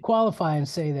 I should qualify and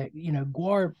say that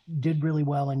GWAR did really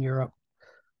well in Europe,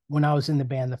 when I was in the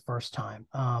band the first time.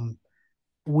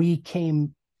 We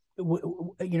came,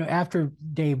 after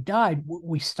Dave died,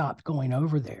 we stopped going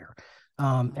over there.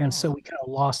 And so we kind of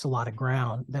lost a lot of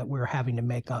ground that we're having to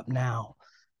make up now.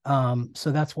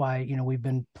 So that's why, we've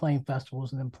been playing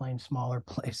festivals and then playing smaller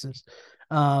places.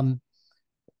 But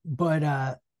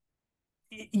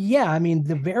yeah, I mean,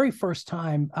 the very first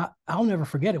time, I'll never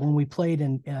forget it when we played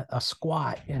in a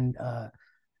squat in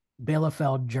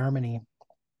Bielefeld, Germany.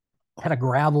 Had a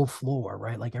gravel floor,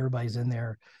 right? Like everybody's in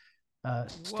there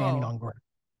standing on ground.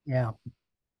 Yeah.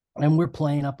 And we're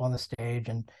playing up on the stage.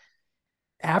 And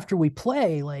after we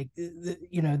play, like,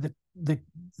 the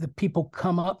people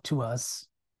come up to us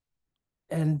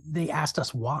and they asked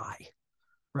us why,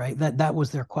 right? That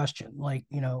was their question. Like,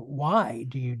 why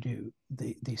do you do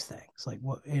these things? Like,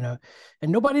 what, and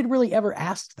nobody had really ever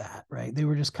asked that, right? They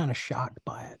were just kind of shocked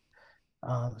by it.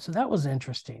 So that was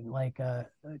interesting, like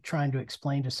trying to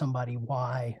explain to somebody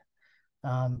why.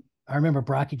 I remember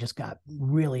Brocky just got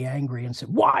really angry and said,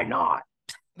 "Why not?"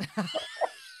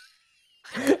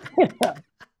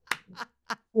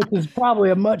 Which is probably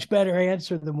a much better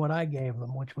answer than what I gave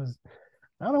them, which was,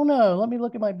 "I don't know. Let me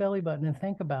look at my belly button and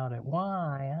think about it.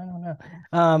 Why? I don't know."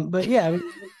 But yeah, I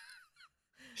mean,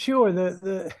 sure.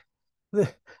 The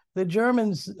the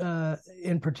Germans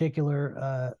in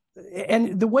particular,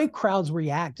 and the way crowds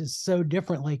react is so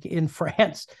different. Like in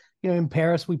France, in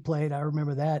Paris we played. I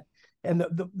remember that, and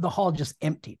the hall just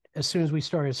emptied as soon as we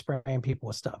started spraying people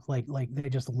with stuff. Like they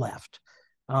just left,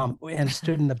 and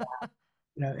stood in the back,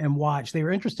 and watched. They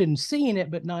were interested in seeing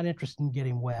it, but not interested in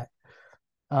getting wet.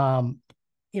 Um,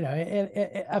 and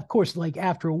of course, like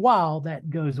after a while, that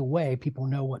goes away. People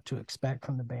know what to expect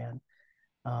from the band.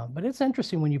 But it's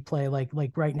interesting when you play like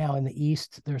right now in the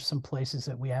East. There's some places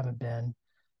that we haven't been,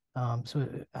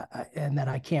 and that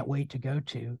I can't wait to go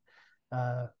to.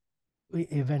 Uh,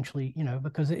 Eventually,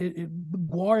 because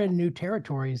GWAR in new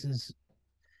territories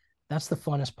that's the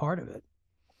funnest part of it.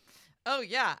 Oh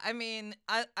yeah, I mean,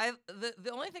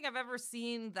 the only thing I've ever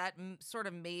seen that sort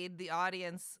of made the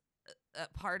audience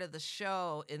part of the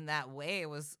show in that way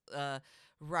was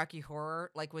Rocky Horror.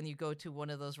 Like when you go to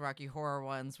one of those Rocky Horror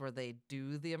ones where they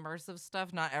do the immersive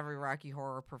stuff. Not every Rocky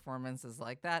Horror performance is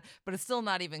like that, but it's still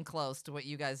not even close to what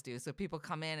you guys do. So people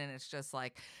come in and it's just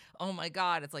like, oh my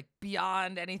god, it's like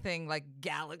beyond anything like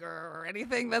Gallagher or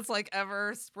anything that's like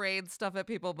ever sprayed stuff at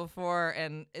people before,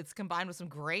 and it's combined with some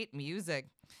great music.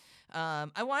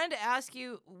 I wanted to ask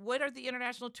you, what are the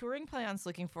international touring plans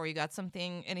looking for? You got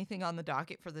anything on the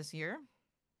docket for this year?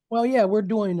 Well, yeah, we're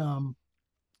doing.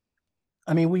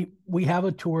 I mean, we have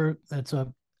a tour that's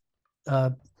a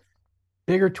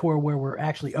bigger tour where we're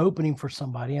actually opening for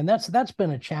somebody, and that's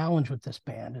been a challenge with this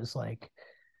band. Is like,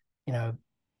 you know,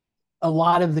 a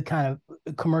lot of the kind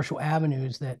of commercial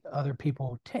avenues that other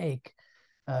people take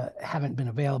haven't been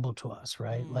available to us,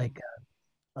 right? Like,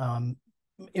 um,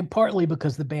 partly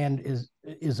because the band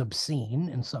is obscene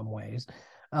in some ways,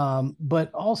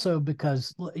 but also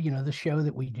because the show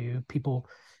that we do, people,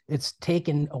 it's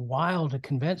taken a while to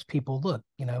convince people. Look,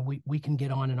 we can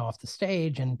get on and off the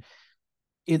stage, and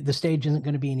the stage isn't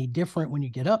going to be any different when you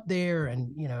get up there,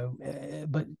 and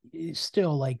but it's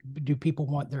still like, do people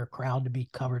want their crowd to be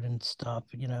covered in stuff?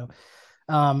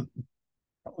 Um,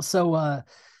 so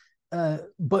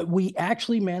but we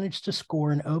actually managed to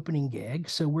score an opening gig,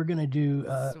 so we're going to do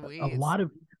a Sweet. lot of,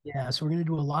 yeah, so we're going to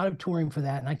do a lot of touring for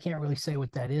that, and I can't really say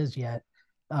what that is yet.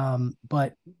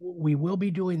 But we will be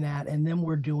doing that, and then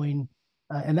we're doing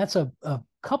and that's a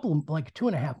couple, like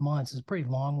 2.5 months. It's a pretty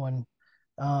long one.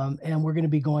 And we're going to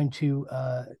be going to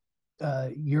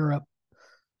Europe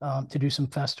to do some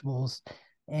festivals,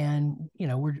 and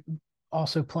we're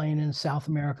also playing in South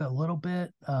America a little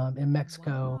bit, in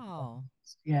Mexico. Wow.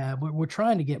 Yeah, we're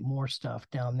trying to get more stuff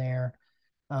down there,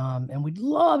 and we'd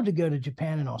love to go to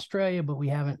Japan and Australia, but we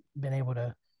haven't been able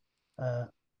to uh,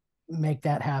 make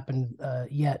that happen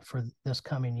yet for this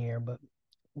coming year. But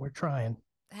we're trying.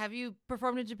 Have you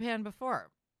performed in Japan before?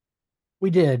 We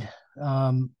did,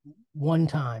 one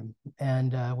time,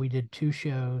 and we did 2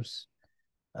 shows,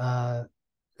 uh,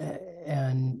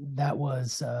 and that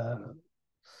was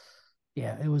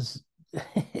yeah, it was.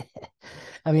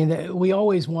 I mean, we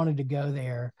always wanted to go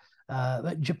there,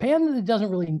 but Japan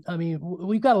doesn't really. I mean,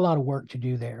 we've got a lot of work to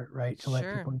do there, right? To let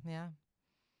Sure. people know what Yeah.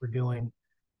 we're doing,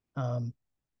 um,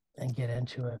 and get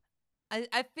into it.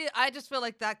 I just feel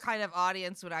like that kind of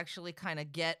audience would actually kind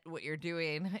of get what you're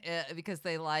doing because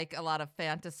they like a lot of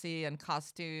fantasy and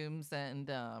costumes and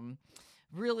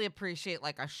really appreciate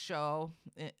like a show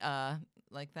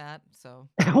like that. So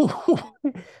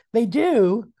They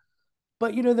do,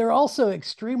 but they're also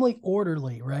extremely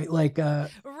orderly, right? Like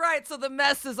Right. So the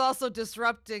mess is also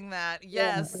disrupting that.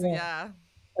 yeah, Yes. yeah. Yeah.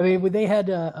 I mean, when they had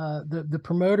the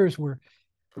promoters were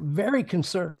very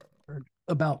concerned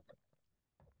about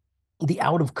the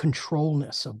out of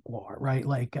controlness of GWAR, right?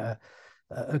 Like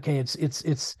okay,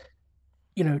 it's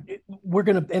we're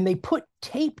gonna, and they put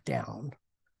tape down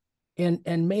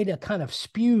and made a kind of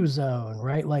spew zone,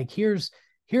 right? Like here's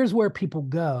where people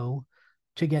go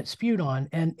to get spewed on,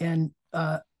 and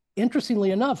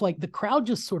interestingly enough, like the crowd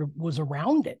just sort of was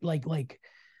around it, like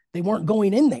they weren't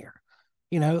going in there,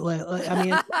 I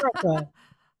mean,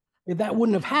 that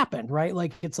wouldn't have happened, right?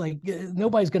 Like it's like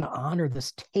nobody's going to honor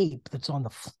this tape that's on the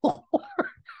floor.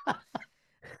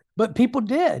 But people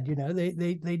did,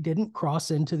 they didn't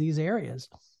cross into these areas.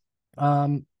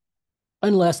 Um,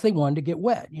 unless they wanted to get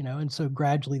wet, and so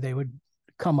gradually they would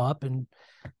come up and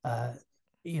uh,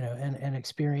 and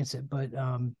experience it. But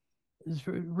it's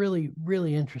really,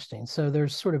 really interesting. So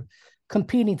there's sort of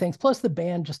competing things. Plus, the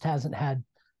band just hasn't had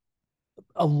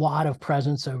a lot of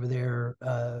presence over there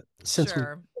since we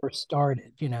Sure. first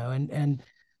started, and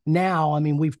now, I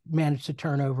mean, we've managed to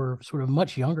turn over sort of a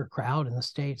much younger crowd in the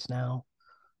States now.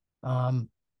 Um,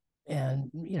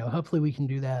 and hopefully we can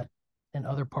do that in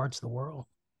other parts of the world.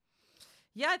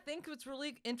 Yeah, I think what's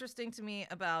really interesting to me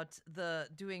about the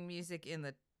doing music in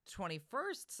the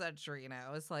 21st century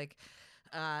now is like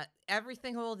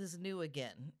everything old is new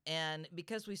again. And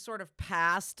because we sort of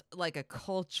passed like a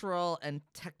cultural and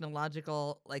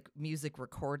technological like music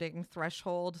recording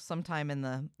threshold sometime in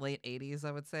the late 80s,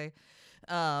 I would say.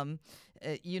 um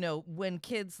when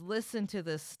kids listen to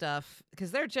this stuff,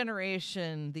 because their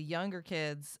generation, the younger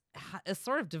kids, is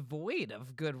sort of devoid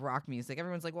of good rock music.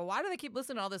 Everyone's like, well, why do they keep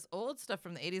listening to all this old stuff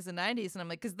from the 80s and 90s? And I'm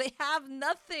like, because they have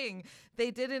nothing.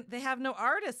 They have no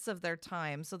artists of their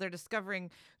time, so they're discovering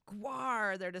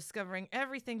GWAR, they're discovering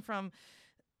everything from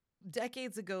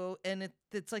decades ago, and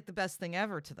it's like the best thing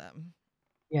ever to them.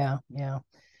 Yeah, yeah.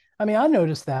 I mean, I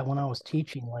noticed that when I was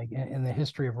teaching, like in the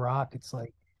history of rock, it's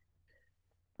like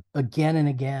again and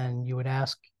again, you would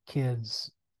ask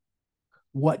kids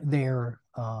what their,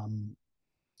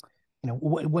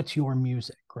 what's your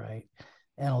music, right?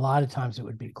 And a lot of times it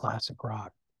would be classic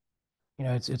rock.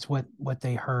 It's what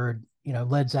they heard,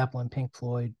 Led Zeppelin, Pink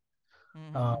Floyd,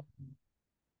 uh,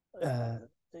 Hmm. uh,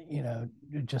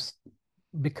 just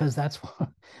because that's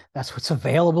that's what's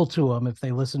available to them if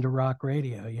they listen to rock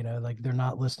radio. Like they're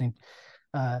not listening,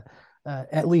 uh,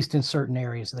 at least in certain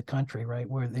areas of the country, right,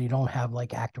 where they don't have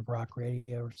like active rock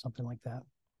radio or something like that.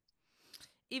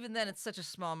 Even then, it's such a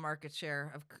small market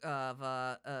share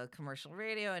of commercial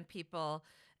radio and people.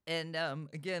 And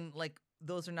again, like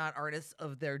those are not artists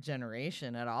of their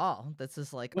generation at all. This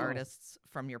is like No. artists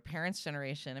from your parents'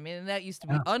 generation. I mean, and that used to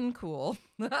be Yeah, uncool,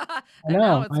 I and now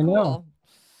know, it's I know. cool.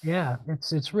 Yeah,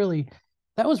 it's really,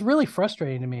 that was really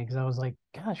frustrating to me because I was like,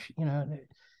 gosh, I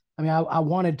mean, I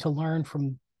wanted to learn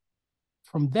from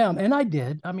them, and I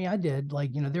did. I mean, I did.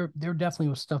 Like, there definitely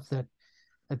was stuff that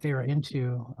they were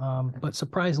into. But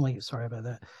surprisingly, sorry about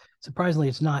that. Surprisingly,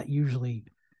 it's not usually.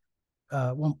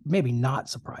 Well, maybe not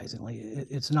surprisingly,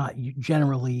 it's not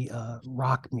generally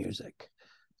rock music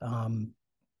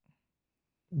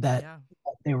that Yeah.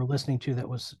 they were listening to. That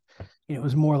was, it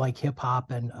was more like hip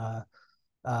hop and uh,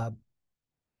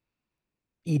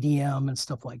 EDM and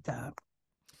stuff like that.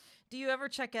 Do you ever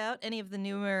check out any of the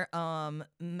newer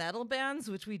metal bands,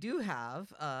 which we do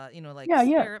have? Like Yeah,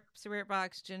 yeah, Spirit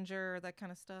Box, Ginger, that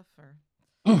kind of stuff, or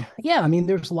yeah. I mean,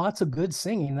 there's lots of good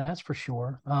singing, that's for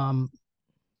sure.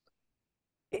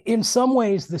 In some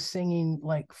ways, the singing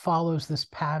like follows this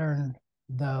pattern,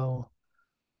 though,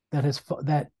 that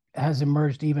has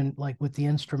emerged even like with the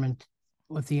instrumentalism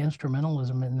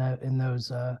in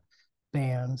those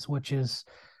bands, which is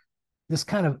this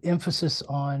kind of emphasis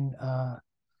on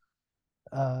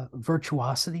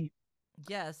virtuosity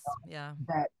yes, yeah,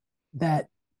 that that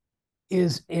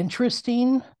is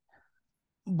interesting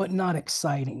but not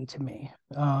exciting to me.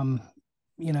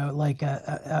 Like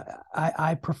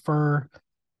I prefer.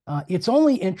 It's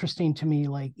only interesting to me,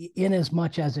 like in as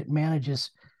much as it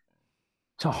manages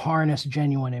to harness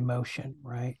genuine emotion,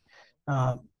 right?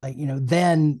 Like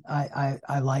then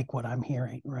I like what I'm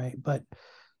hearing, right? But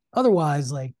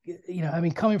otherwise, like I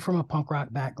mean, coming from a punk rock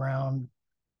background,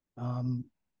 um,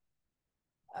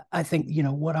 I think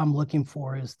what I'm looking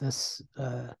for is this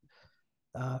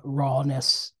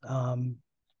rawness,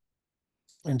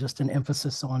 and just an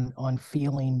emphasis on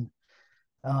feeling,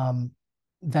 um,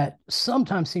 that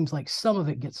sometimes seems like some of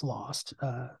it gets lost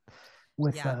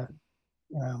with yeah.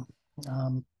 you know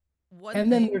um, One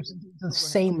and then thing. there's the Oh, go ahead.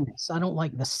 sameness. I don't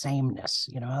like the sameness.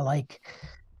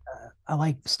 I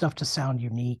like stuff to sound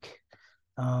unique.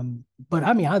 But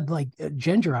I mean, I'd like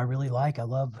Ginger. I really like. I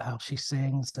love how she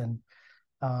sings, and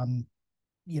um,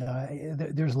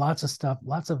 there's lots of stuff.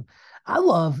 Lots of. I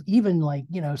love even like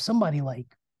somebody like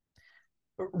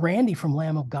Randy from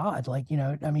Lamb of God. Like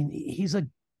I mean, he's a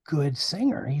good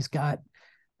singer. He's got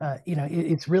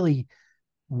it's really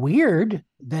weird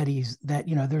that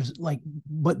there's like,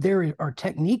 but there are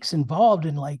techniques involved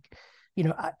in like,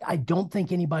 I don't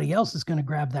think anybody else is going to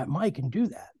grab that mic and do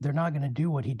that. They're not going to do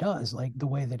what he does like the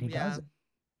way that he does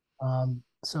Yeah. it.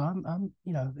 So I'm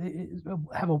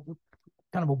have a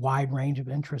kind of a wide range of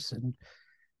interests and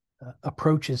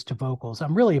approaches to vocals.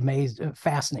 I'm really amazed,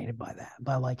 fascinated by that,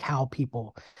 by like how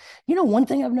people, one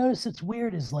thing I've noticed that's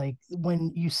weird is like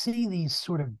when you see these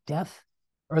sort of death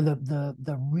or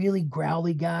the really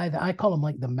growly guy that I call him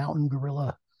like the mountain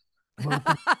gorilla vocal.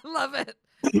 I love it.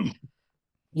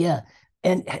 Yeah.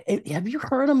 And have you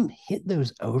heard him hit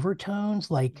those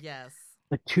overtones like Yes.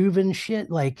 the Tuvan shit?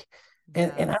 Like,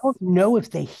 and Yes. I don't know if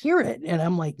they hear it. And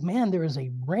I'm like, man, there is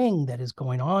a ring that is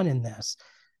going on in this.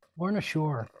 Lorna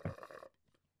Shore,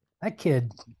 that kid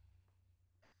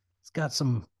has got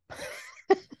some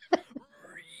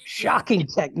shocking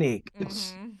technique.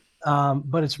 Mm-hmm.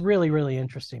 But it's really, really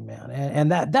interesting, man.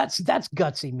 And that's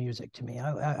gutsy music to me.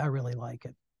 I really like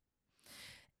it.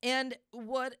 And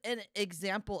what an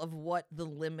example of what the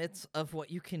limits of what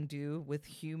you can do with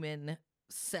human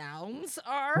sounds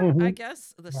are, I Mm-hmm.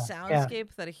 guess, the Yeah, yeah,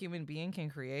 soundscape that a human being can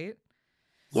create.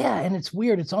 yeah. And it's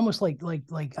weird. It's almost like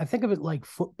I think of it like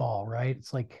football, right?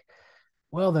 It's like,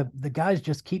 well, the guys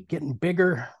just keep getting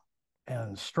bigger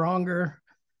and stronger.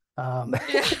 Um,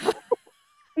 Yeah.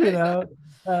 you I know.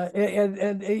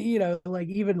 know, like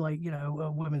even like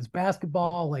women's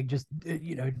basketball, like just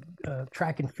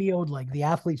track and field, like the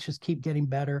athletes just keep getting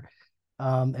better.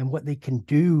 And what they can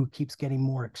do keeps getting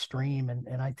more extreme.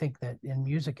 And I think that in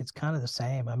music, it's kind of the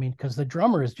same. I mean, because the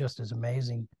drummer is just as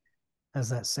amazing as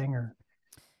that singer.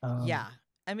 Yeah. Um,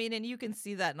 I mean, and you can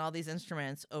see that in all these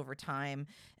instruments over time,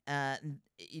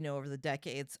 over the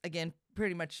decades. Again,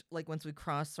 pretty much like once we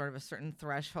cross sort of a certain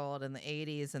threshold in the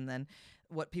 80s, and then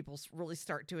what people really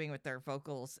start doing with their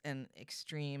vocals and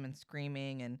extreme and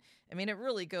screaming. And I mean, it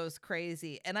really goes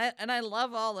crazy. And I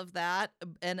love all of that.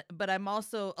 But I'm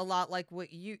also a lot like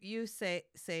what you say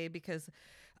because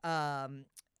um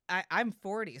I'm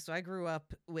 40, so I grew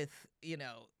up with,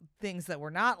 things that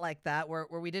were not like that, where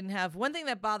we didn't have one thing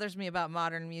that bothers me about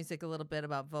modern music a little bit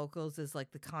about vocals is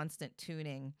like the constant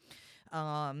tuning.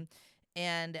 Um,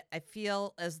 and I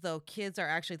feel as though kids are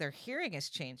actually their hearing is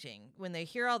changing. When they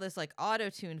hear all this like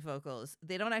auto-tuned vocals,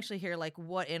 they don't actually hear like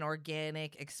what an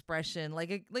organic expression,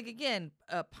 like again,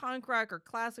 punk rock or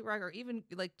classic rock or even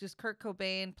like just Kurt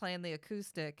Cobain playing the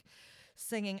acoustic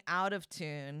singing out of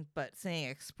tune but singing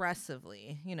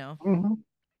expressively. mhm.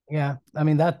 Yeah, I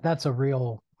mean that's a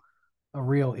real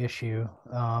issue.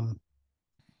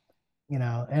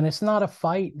 And it's not a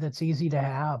fight that's easy to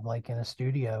have like in a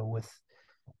studio with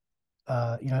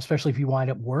especially if you wind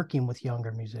up working with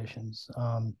younger musicians.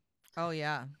 Oh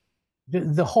yeah.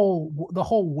 The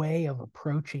whole way of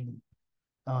approaching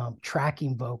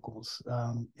tracking vocals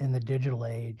in the digital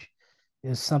age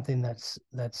is something that's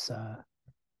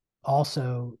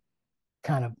also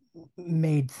kind of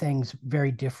made things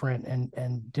very different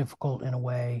and difficult in a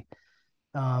way.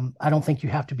 I don't think you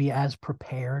have to be as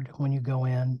prepared when you go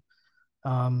in.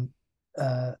 Um,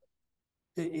 uh,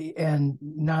 and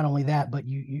not only that, but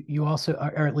you also,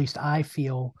 or at least I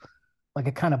feel like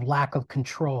a kind of lack of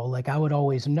control. Like I would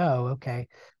always know, okay,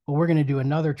 well, we're going to do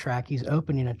another track. He's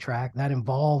opening a track that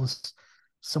involves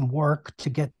some work to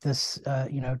get this,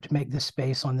 to make this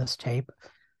space on this tape.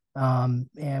 And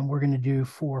we're going to do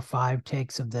 4 or 5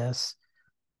 takes of this.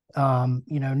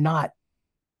 Not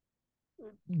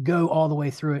go all the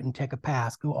way through it and take a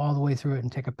pass, go all the way through it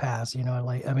and take a pass,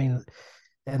 like, I mean,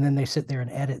 and then they sit there and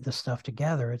edit the stuff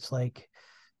together. It's like,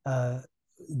 uh,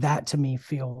 that to me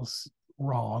feels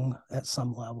wrong at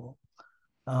some level.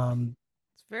 Um,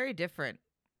 It's very different.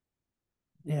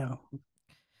 yeah.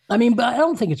 I mean, but I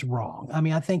don't think it's wrong. I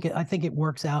mean, I think it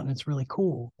works out and it's really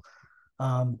cool.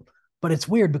 Um, but it's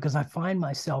weird because I find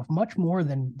myself much more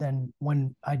than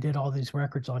when I did all these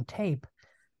records on tape.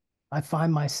 I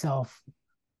find myself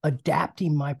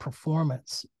adapting my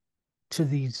performance to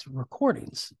these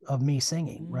recordings of me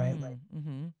singing, right? Like,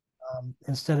 Mm-hmm.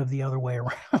 instead of the other way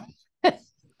around.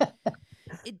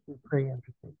 It, It's pretty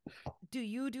interesting. do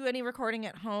you do any recording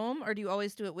at home or do you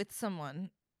always do it with someone?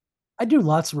 I do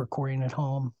lots of recording at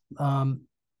home,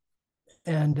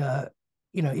 and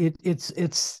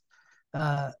it's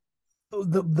uh,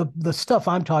 the stuff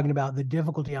I'm talking about. The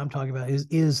difficulty I'm talking about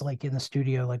is like in the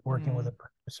studio, like working with Mm. a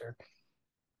producer.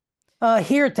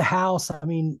 Here at the house, I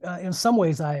mean, in some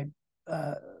ways, uh,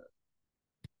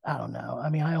 I don't know. I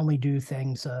mean, I only do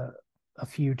things a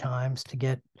few times to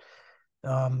get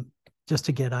um, just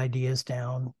to get ideas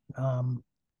down,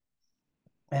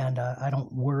 and I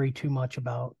don't worry too much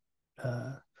about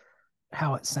uh,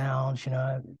 how it sounds. You know,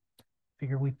 I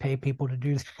figure we pay people to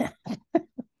do that.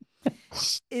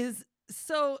 Is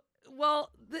so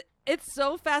well. It's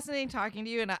so fascinating talking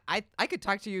to you, and I could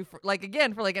talk to you for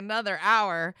again for another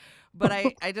hour, but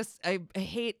I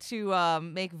hate to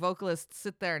make vocalists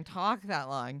sit there and talk that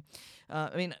long.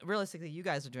 I mean, realistically, you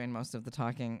guys are doing most of the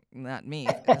talking, not me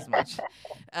as much.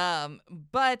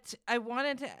 But I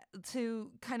wanted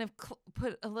to kind of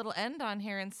put a little end on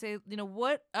here and say,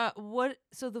 what.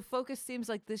 So the focus seems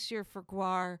like this year for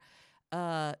GWAR.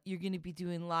 You're going to be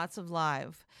doing lots of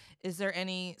live. Is there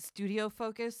any studio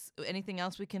focus? Anything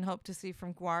else we can hope to see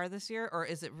from GWAR this year? Or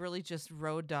is it really just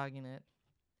road dogging it?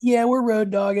 Yeah, we're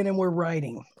road dogging and we're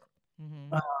writing.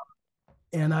 Mm-hmm.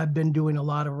 And I've been doing a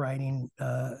lot of writing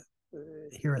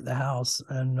here at the house.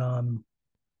 And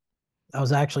I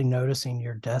was actually noticing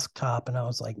your desktop and I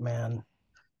was like, man,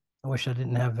 I wish I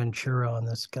didn't have Ventura on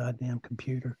this goddamn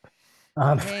computer.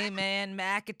 Hey man,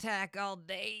 Mac attack all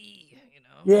day,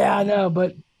 Yeah, I know,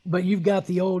 but you've got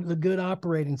the good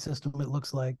operating system. It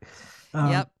looks like.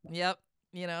 Yep.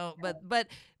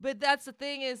 But that's the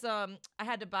thing is, I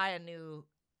had to buy a new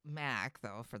Mac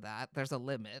though for that. There's a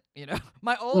limit,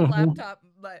 My old laptop,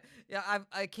 but yeah,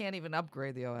 I can't even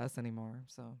upgrade the OS anymore.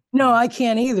 So no, I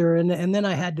can't either. And then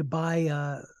I had to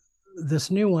buy this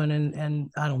new one,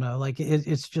 and I don't know, like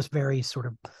it's just very sort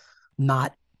of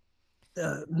not.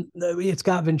 It's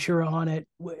got Ventura on it,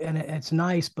 and it's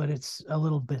nice, but it's a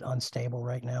little bit unstable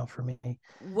right now for me.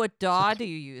 What DAW do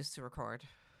you use to record?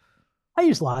 I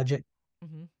use Logic.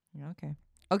 Mm-hmm. Okay.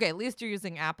 Okay, at least you're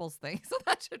using Apple's thing, so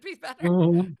that should be better.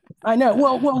 Mm-hmm. I know.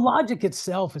 Well, Logic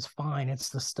itself is fine. It's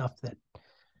the stuff that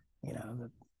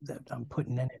that I'm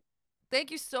putting in it. Thank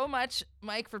you so much,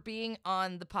 Mike, for being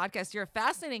on the podcast. You're a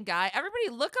fascinating guy. Everybody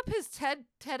look up his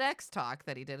TEDx talk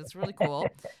that he did. It's really cool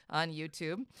on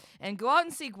YouTube. And go out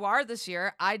and see GWAR this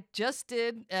year. I just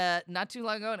did not too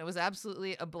long ago, and it was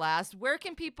absolutely a blast. Where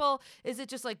can people, is it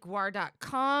just like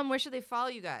GWAR.com? Where should they follow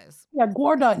you guys? Yeah,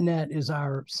 GWAR.net is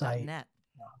our site. .net.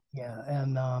 Yeah,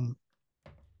 and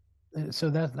so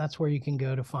that's where you can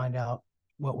go to find out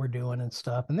what we're doing and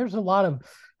stuff. And there's a lot of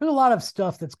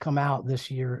stuff that's come out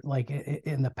this year, like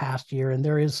in the past year, and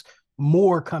there is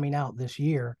more coming out this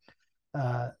year.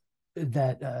 That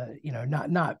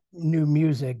not new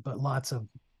music, but lots of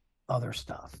other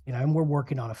stuff. And we're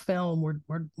working on a film.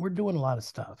 We're doing a lot of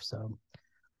stuff. So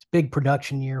it's a big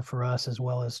production year for us, as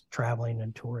well as traveling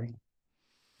and touring.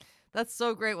 That's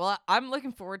so great. Well, I'm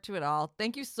looking forward to it all.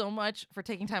 Thank you so much for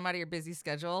taking time out of your busy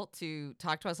schedule to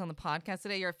talk to us on the podcast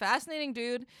today. You're a fascinating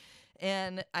dude,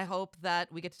 and I hope that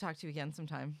we get to talk to you again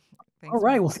sometime. Thanks. All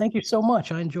right. Well, thank you so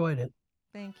much. I enjoyed it.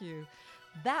 Thank you.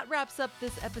 That wraps up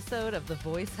this episode of the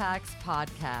Voice Hacks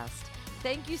podcast.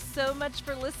 Thank you so much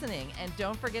for listening, and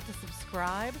don't forget to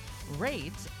subscribe,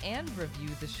 rate, and review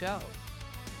the show.